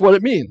tells us what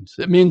it means.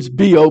 It means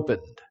be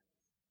opened.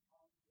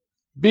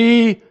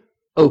 Be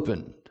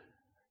opened.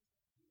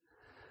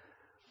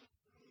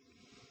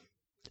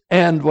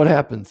 And what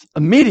happens?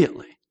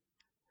 Immediately,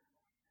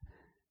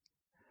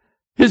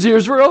 his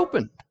ears were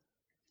opened.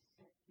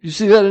 You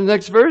see that in the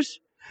next verse?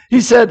 He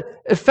said,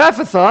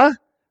 Ephphatha,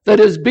 that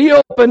is, be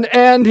open,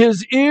 and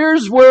his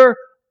ears were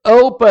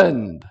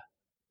opened.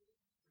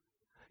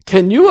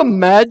 Can you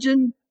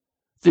imagine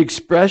the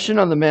expression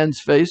on the man's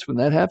face when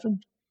that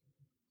happened?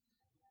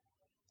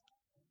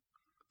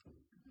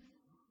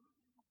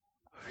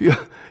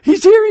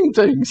 He's hearing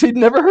things he'd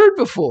never heard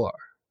before.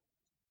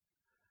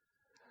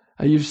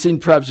 You've seen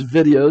perhaps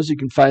videos, you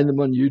can find them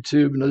on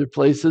YouTube and other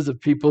places, of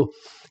people,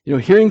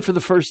 hearing for the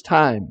first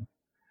time,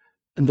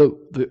 and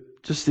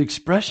just the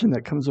expression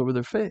that comes over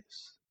their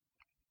face.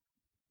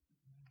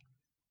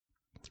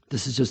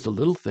 This is just a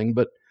little thing,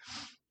 but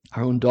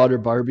our own daughter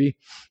Barbie,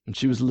 when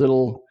she was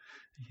little,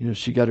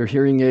 she got her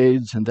hearing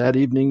aids, and that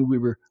evening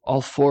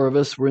all four of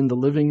us were in the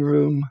living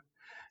room,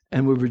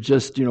 and we were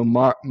just,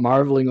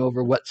 marveling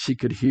over what she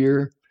could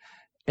hear.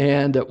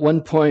 And at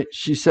one point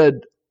she said,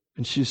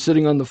 and she was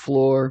sitting on the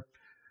floor,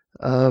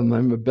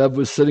 Bev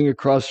was sitting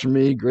across from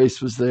me, Grace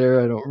was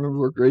there, I don't remember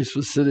where Grace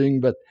was sitting,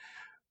 but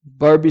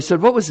Barbie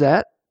said, what was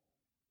that?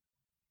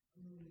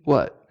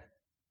 What?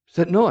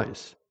 That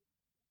noise.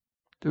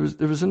 There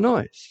was a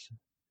noise.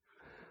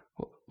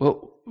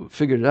 Well, we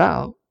figured it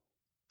out.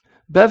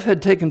 Bev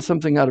had taken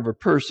something out of her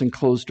purse and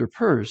closed her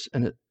purse,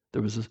 and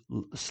there was a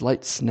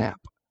slight snap.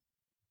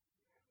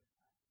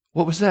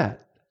 What was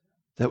that?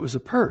 That was a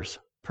purse.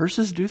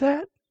 Purses do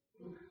that?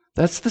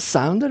 That's the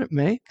sound that it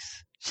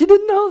makes? She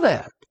didn't know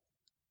that.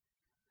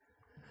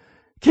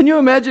 Can you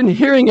imagine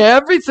hearing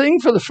everything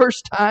for the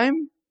first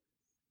time?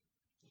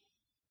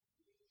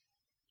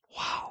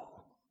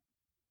 Wow.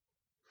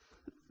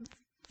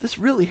 This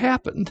really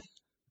happened.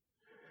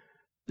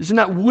 These are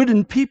not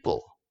wooden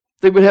people.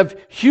 They would have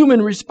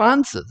human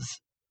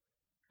responses.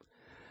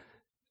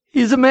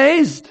 He's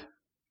amazed.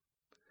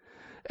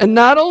 And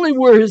not only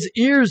were his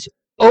ears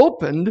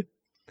opened,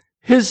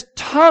 his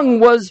tongue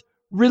was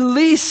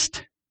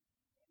released.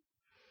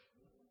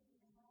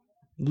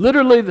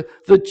 Literally,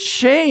 the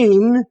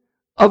chain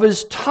of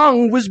his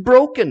tongue was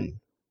broken.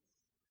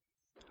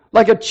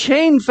 Like a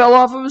chain fell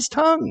off of his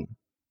tongue.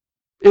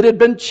 It had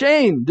been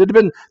chained. It had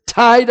been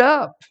tied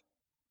up.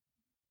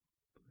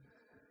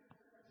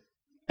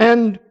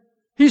 And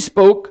he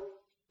spoke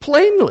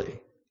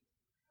plainly.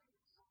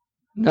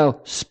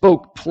 Now,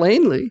 spoke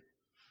plainly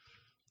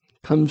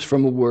comes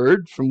from a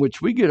word from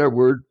which we get our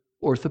word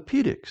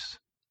orthopedics.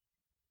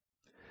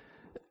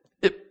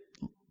 It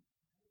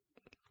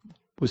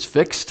was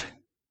fixed,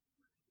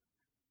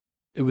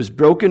 it was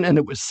broken, and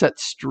it was set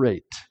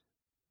straight.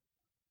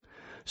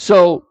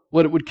 So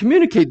what it would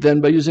communicate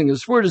then by using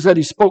this word is that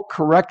he spoke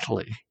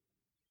correctly.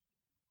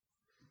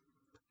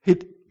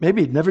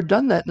 Maybe he'd never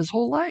done that in his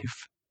whole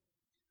life.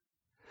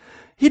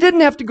 He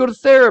didn't have to go to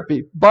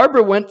therapy.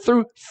 Barbara went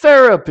through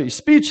therapy,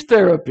 speech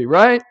therapy,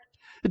 right?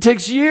 It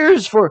takes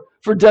years for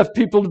deaf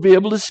people to be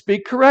able to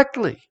speak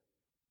correctly.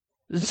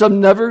 Some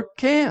never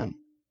can.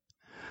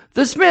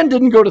 This man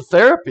didn't go to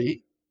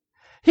therapy.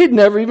 He'd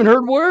never even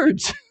heard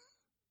words.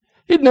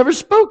 He'd never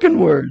spoken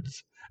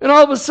words. And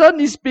all of a sudden,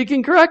 he's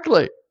speaking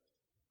correctly.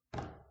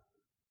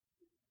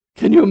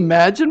 Can you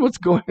imagine what's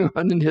going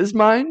on in his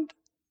mind?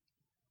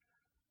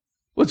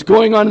 What's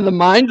going on in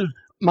the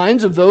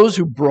minds of those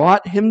who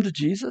brought him to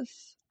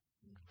Jesus?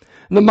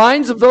 In the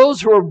minds of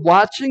those who are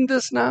watching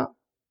this now?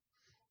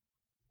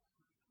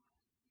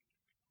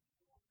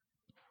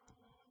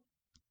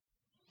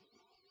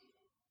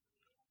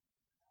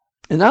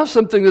 And now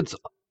something that's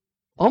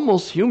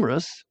almost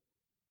humorous.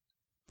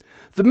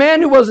 The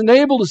man who wasn't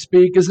able to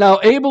speak is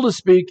now able to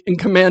speak and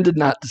commanded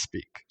not to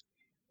speak.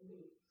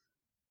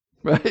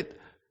 Right?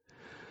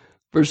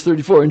 Verse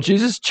 34, and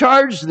Jesus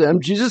charged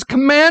them, Jesus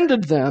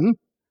commanded them,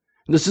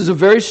 and this is a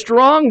very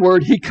strong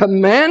word, he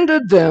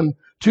commanded them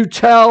to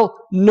tell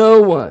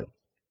no one.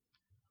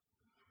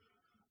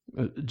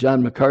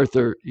 John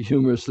MacArthur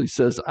humorously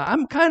says,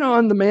 I'm kind of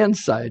on the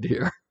man's side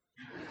here.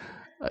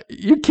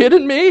 You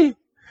kidding me?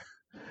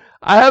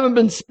 I haven't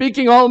been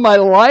speaking all my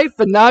life,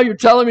 and now you're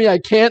telling me I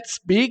can't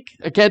speak?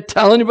 I can't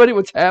tell anybody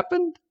what's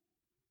happened?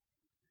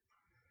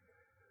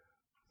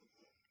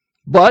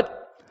 But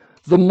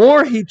the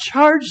more he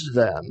charged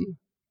them,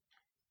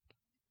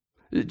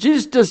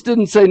 Jesus just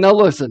didn't say, now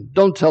listen,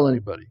 don't tell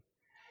anybody.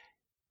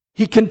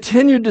 He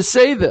continued to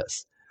say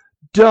this.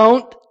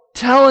 Don't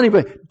tell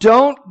anybody.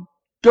 Don't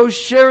go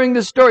sharing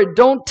this story.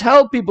 Don't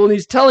tell people. And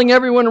he's telling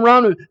everyone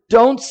around him,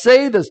 don't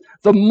say this.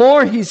 The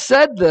more he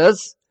said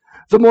this,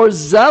 the more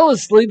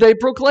zealously they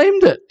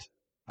proclaimed it.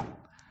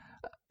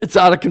 It's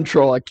out of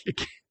control.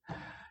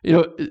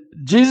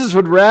 Jesus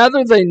would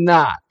rather they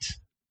not.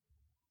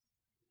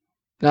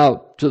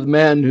 Now, to the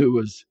man who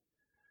was,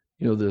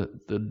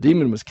 the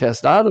demon was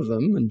cast out of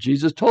him, and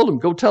Jesus told him,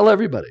 go tell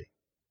everybody.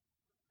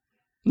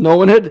 No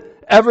one had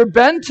ever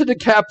been to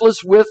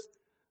Decapolis with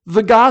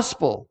the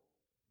gospel.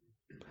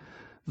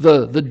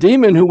 The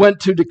demon who went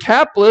to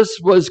Decapolis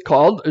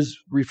is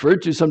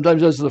referred to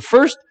sometimes as the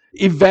first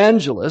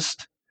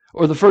evangelist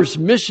or the first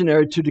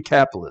missionary to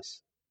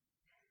Decapolis.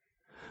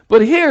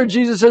 But here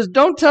Jesus says,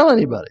 don't tell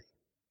anybody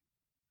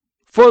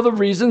for the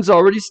reasons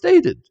already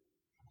stated.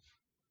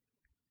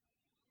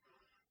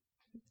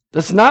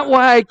 That's not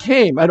why I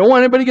came. I don't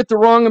want anybody to get the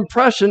wrong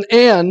impression.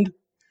 And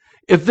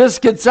if this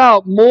gets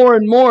out more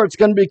and more, it's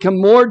going to become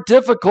more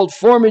difficult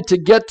for me to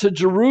get to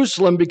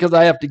Jerusalem because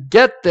I have to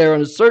get there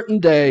on a certain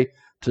day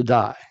to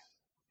die.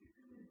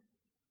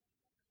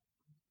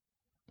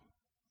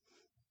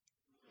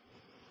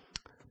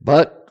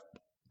 But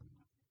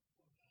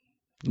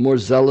the more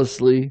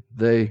zealously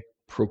they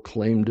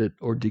proclaimed it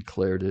or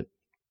declared it.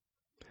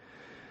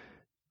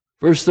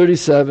 Verse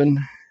 37,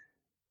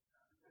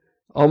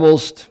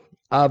 almost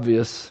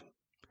obvious,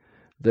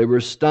 they were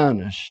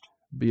astonished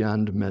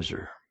beyond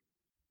measure.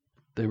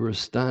 They were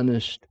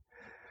astonished.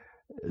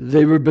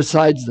 They were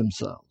besides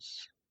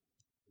themselves.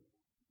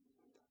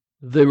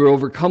 They were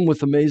overcome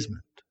with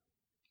amazement.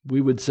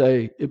 We would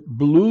say it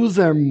blew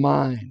their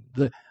mind.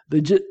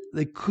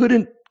 They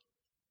couldn't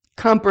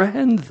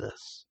comprehend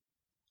this.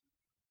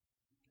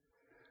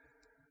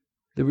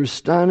 They were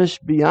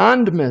astonished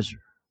beyond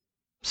measure,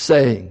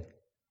 saying,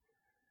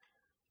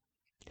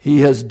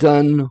 He has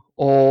done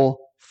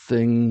all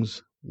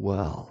things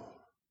well.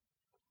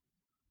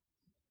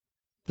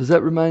 Does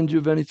that remind you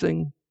of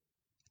anything?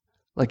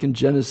 Like in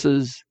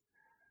Genesis,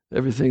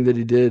 everything that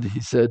he did, he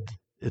said,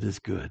 it is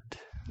good.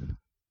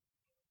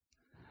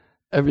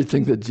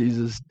 Everything that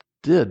Jesus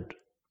did,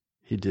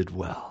 he did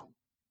well.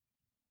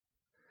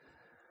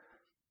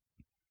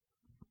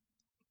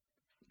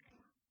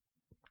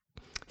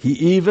 He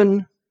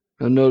even,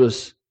 now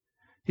notice,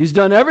 he's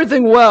done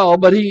everything well,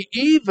 but he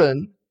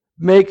even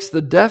makes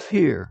the deaf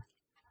hear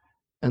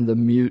and the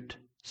mute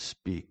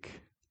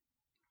speak.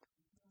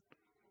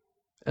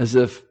 As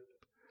if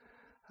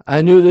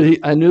I knew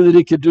that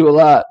he could do a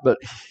lot, but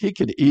he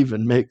could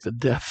even make the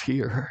deaf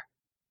hear.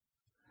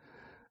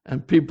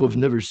 And people have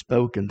never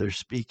spoken, they're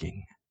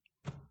speaking.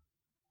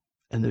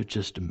 And they're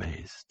just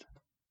amazed.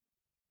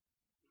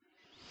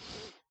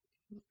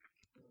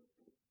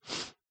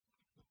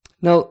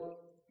 Now,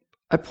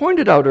 I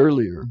pointed out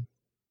earlier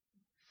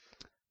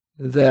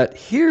that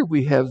here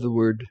we have the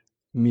word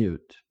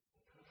mute.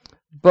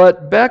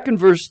 But back in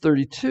verse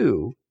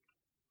 32,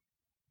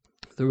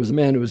 there was a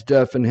man who was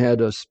deaf and had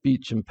a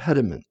speech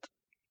impediment.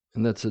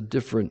 And that's a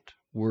different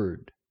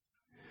word.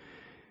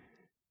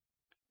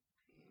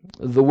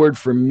 The word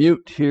for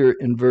mute here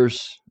in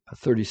verse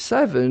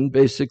 37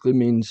 basically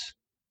means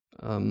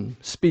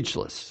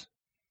speechless,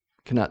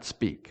 cannot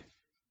speak.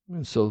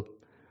 And so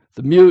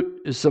the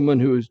mute is someone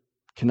who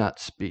cannot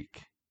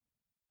speak.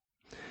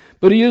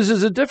 But he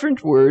uses a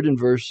different word in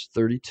verse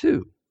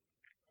 32.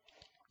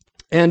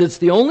 And it's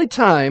the only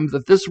time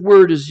that this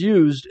word is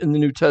used in the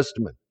New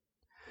Testament.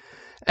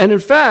 And in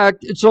fact,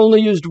 it's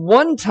only used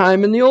one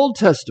time in the Old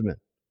Testament.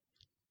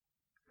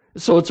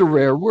 So it's a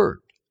rare word.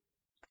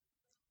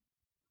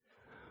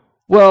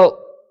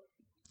 Well,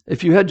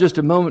 if you had just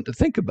a moment to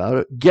think about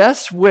it,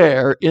 guess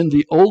where in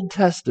the Old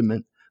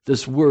Testament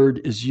this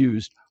word is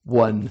used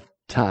one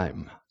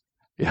time?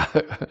 Yeah,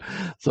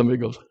 somebody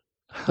goes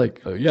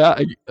like, oh, yeah,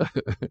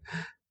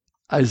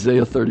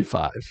 Isaiah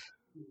 35.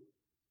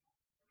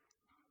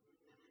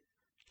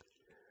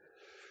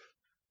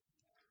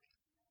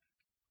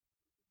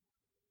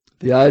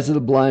 The eyes of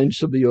the blind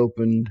shall be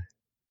opened,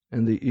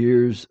 and the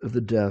ears of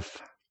the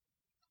deaf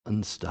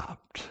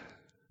unstopped.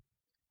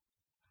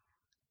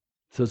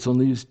 So it's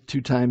only used 2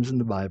 times in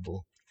the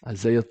Bible,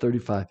 Isaiah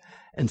 35.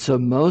 And so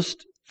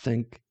most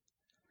think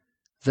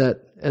that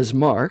as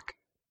Mark,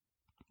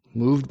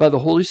 moved by the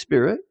Holy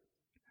Spirit,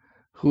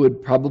 who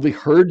had probably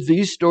heard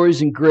these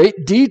stories in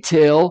great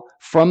detail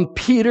from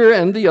Peter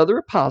and the other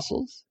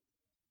apostles,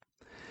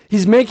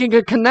 he's making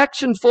a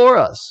connection for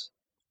us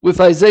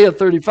with Isaiah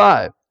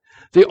 35.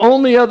 The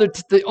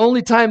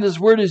only time this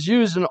word is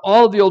used in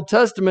all of the Old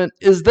Testament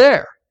is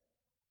there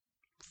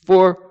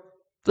for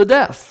the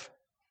deaf.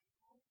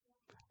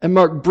 And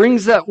Mark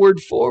brings that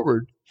word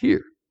forward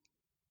here.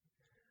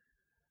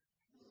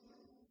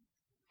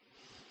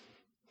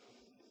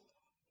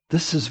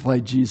 This is why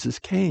Jesus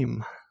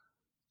came.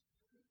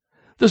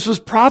 This was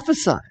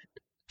prophesied,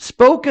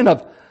 spoken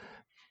of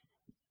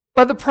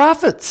by the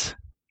prophets,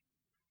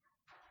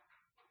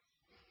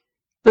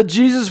 that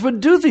Jesus would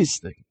do these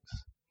things.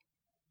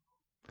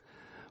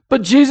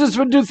 But Jesus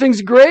would do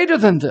things greater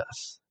than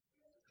this.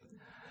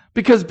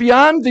 Because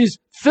beyond these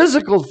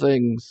physical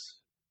things,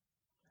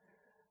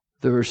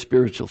 there are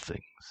spiritual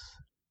things.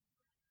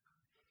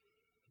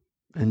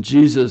 And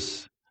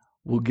Jesus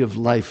will give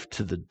life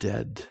to the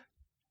dead.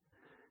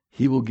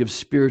 He will give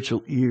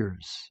spiritual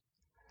ears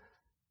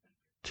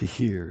to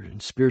hear,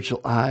 and spiritual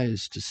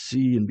eyes to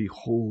see and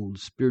behold,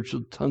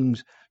 spiritual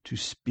tongues to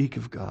speak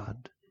of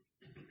God.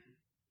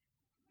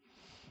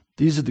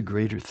 These are the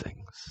greater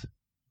things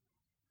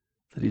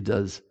that he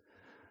does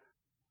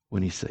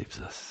when he saves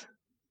us.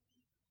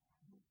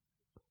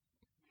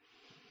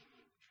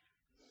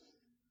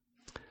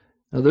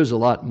 Now, there's a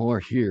lot more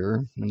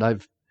here, and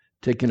I've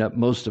taken up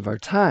most of our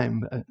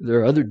time. There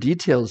are other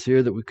details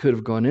here that we could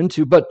have gone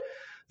into, but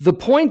the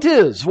point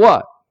is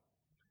what?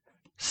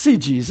 See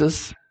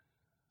Jesus.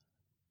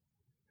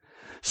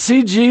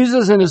 See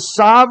Jesus in his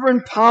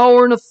sovereign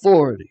power and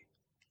authority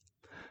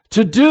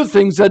to do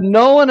things that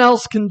no one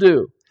else can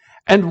do.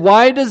 And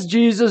why does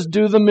Jesus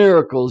do the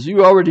miracles?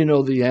 You already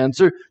know the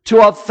answer.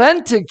 To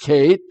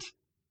authenticate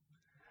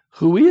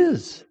who he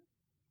is.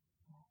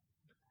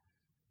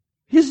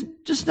 He's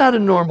just not a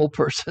normal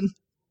person.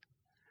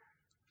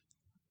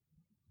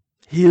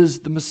 He is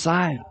the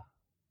Messiah.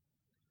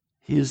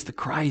 He is the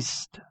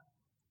Christ.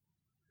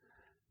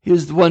 He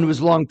is the one who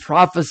was long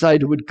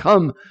prophesied who would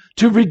come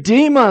to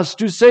redeem us,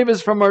 to save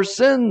us from our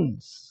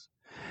sins.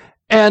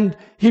 And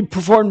he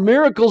performed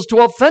miracles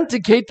to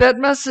authenticate that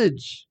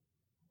message.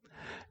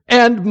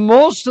 And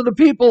most of the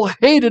people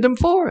hated him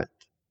for it.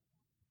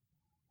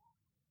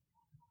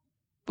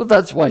 But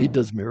that's why he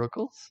does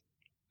miracles.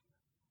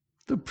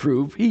 To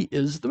prove he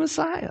is the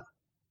Messiah.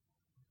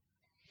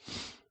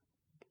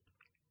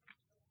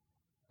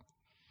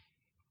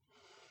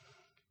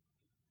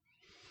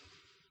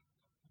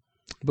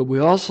 But we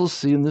also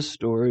see in this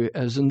story,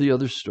 as in the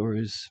other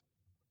stories,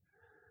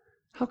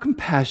 how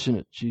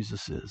compassionate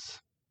Jesus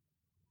is.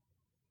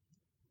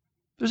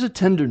 There's a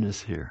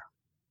tenderness here.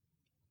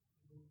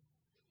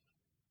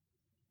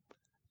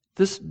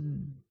 This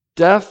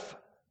deaf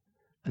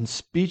and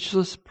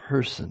speechless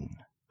person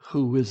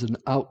who is an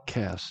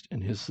outcast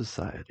in his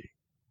society.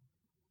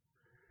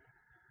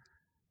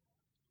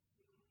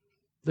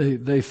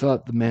 They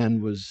thought the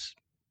man was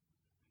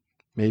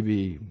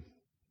maybe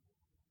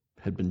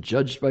had been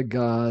judged by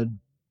God,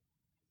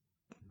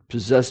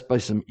 possessed by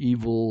some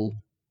evil.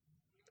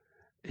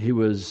 He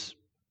was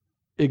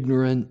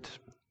ignorant,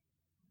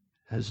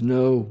 has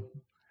no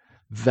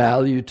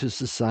value to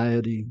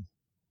society.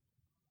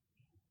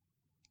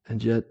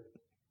 And yet,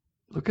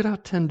 look at how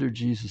tender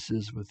Jesus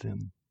is with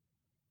him.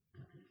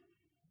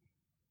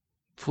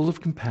 Full of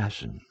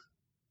compassion.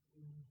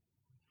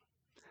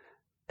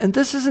 And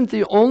this isn't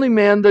the only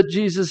man that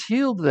Jesus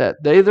healed that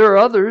day. There are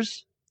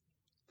others.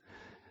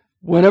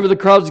 Whenever the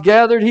crowds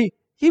gathered,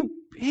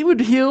 he would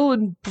heal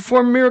and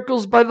perform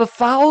miracles by the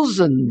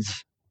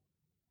thousands.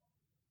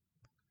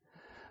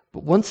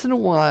 But once in a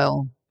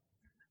while,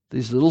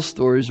 these little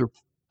stories are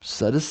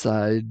set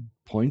aside,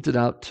 pointed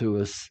out to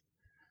us,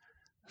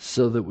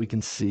 so that we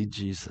can see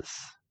Jesus.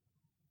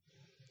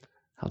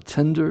 How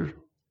tender,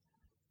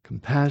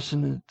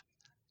 compassionate,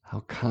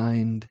 how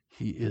kind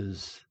he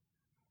is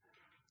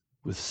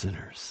with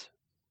sinners.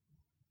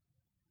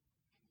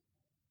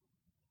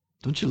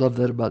 Don't you love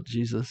that about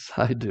Jesus?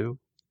 I do.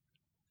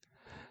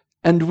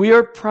 And we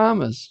are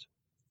promised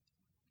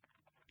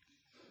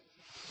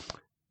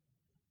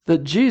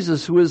that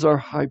Jesus, who is our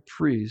high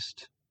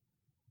priest,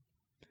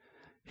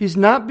 he's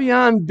not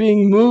beyond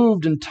being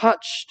moved and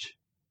touched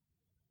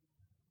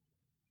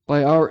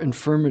by our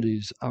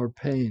infirmities, our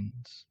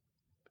pains.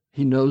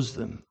 He knows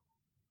them.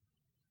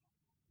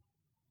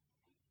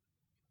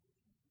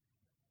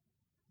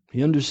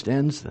 He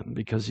understands them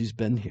because he's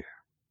been here.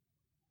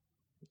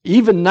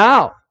 Even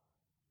now,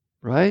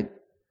 right?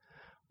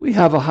 We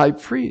have a high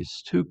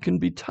priest who can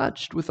be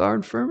touched with our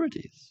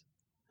infirmities,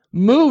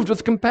 moved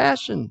with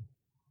compassion,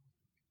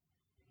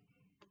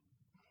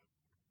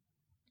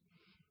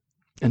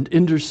 and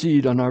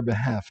intercede on our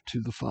behalf to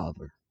the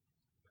Father,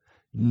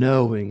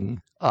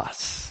 knowing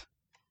us,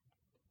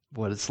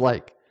 what it's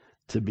like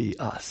to be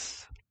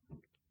us.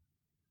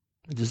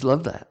 I just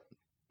love that.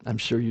 I'm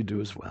sure you do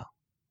as well.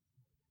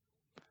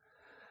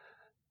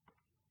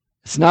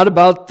 It's not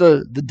about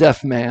the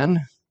deaf man.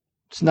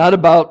 It's not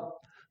about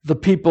the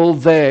people,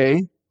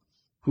 they,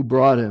 who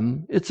brought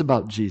him. It's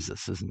about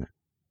Jesus, isn't it?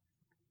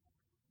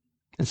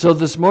 And so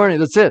this morning,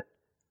 that's it.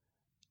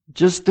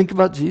 Just think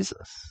about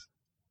Jesus.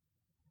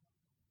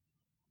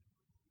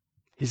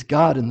 He's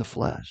God in the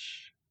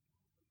flesh.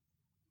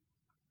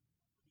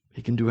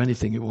 He can do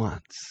anything he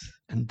wants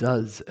and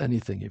does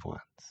anything he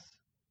wants.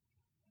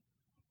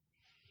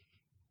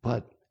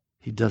 But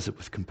he does it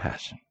with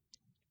compassion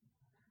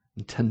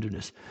and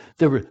tenderness.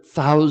 There were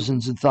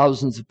thousands and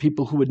thousands of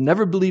people who would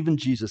never believe in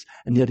Jesus,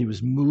 and yet he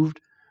was moved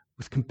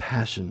with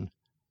compassion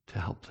to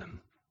help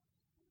them.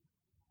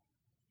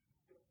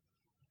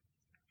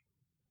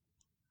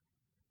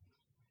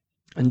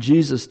 And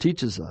Jesus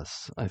teaches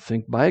us, I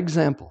think, by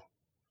example,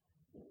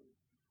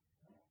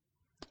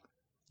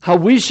 how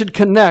we should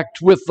connect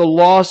with the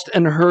lost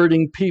and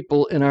hurting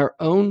people in our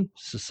own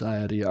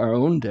society, our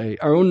own day,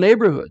 our own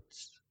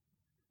neighborhoods.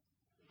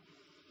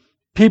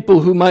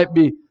 People who might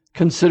be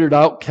considered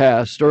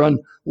outcast or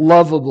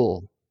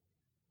unlovable.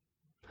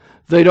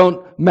 They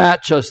don't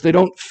match us. They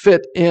don't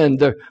fit in.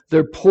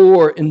 They're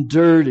poor and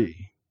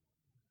dirty.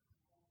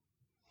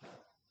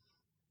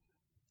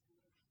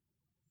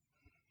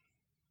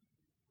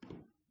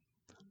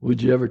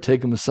 Would you ever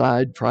take them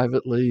aside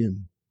privately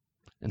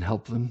and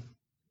help them?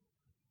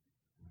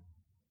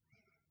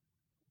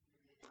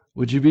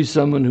 Would you be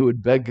someone who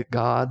would beg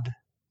God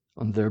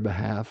on their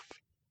behalf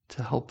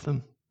to help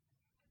them?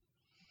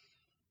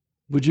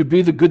 Would you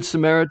be the Good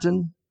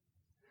Samaritan?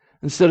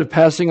 Instead of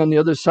passing on the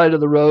other side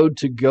of the road,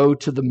 to go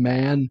to the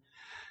man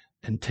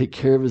and take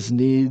care of his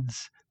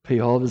needs, pay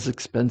all of his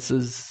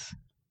expenses.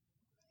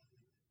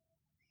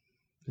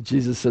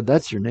 Jesus said,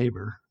 that's your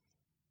neighbor.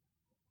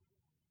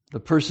 The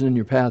person in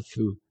your path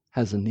who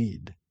has a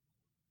need.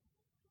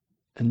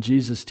 And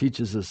Jesus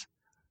teaches us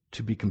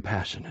to be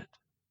compassionate,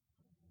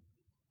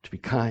 to be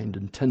kind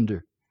and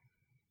tender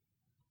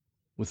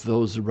with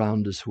those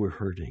around us who are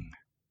hurting.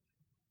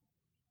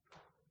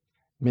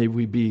 May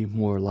we be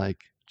more like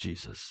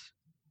Jesus.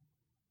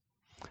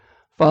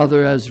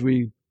 Father, as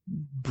we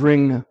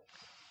bring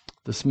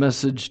this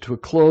message to a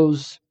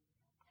close,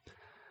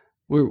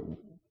 we're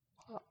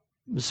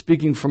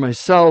speaking for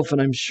myself,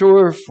 and I'm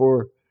sure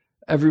for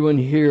everyone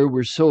here,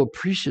 we're so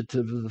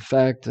appreciative of the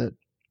fact that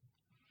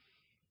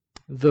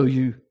though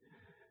you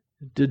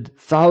did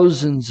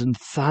thousands and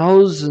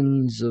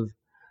thousands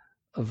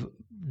of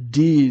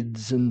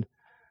deeds and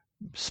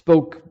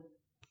spoke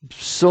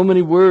so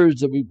many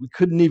words that we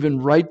couldn't even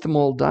write them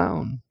all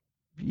down,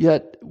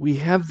 yet we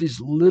have these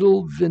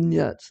little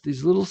vignettes,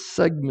 these little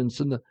segments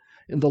in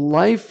the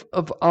life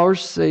of our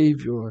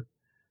Savior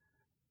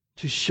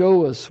to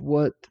show us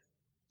what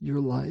you're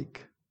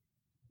like.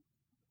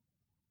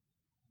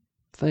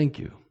 Thank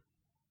you.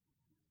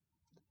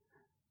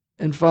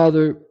 And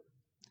Father,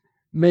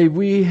 may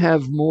we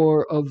have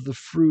more of the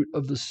fruit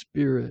of the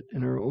Spirit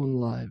in our own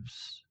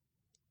lives.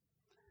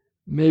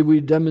 May we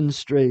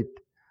demonstrate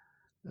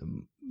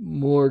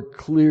more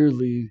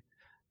clearly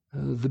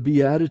the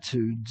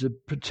Beatitudes,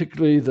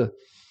 particularly the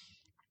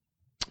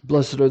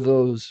blessed are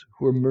those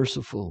who are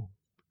merciful,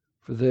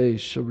 for they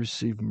shall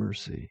receive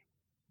mercy.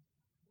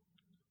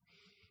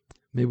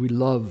 May we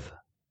love,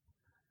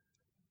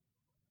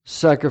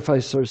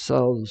 sacrifice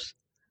ourselves,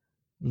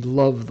 and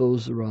love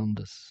those around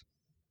us.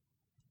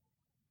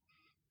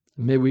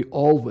 May we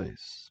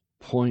always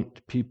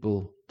point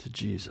people to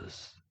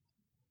Jesus,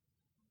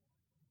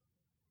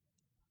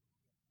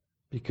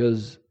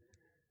 because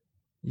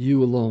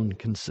you alone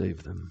can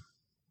save them.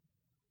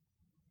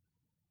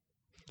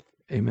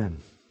 Amen.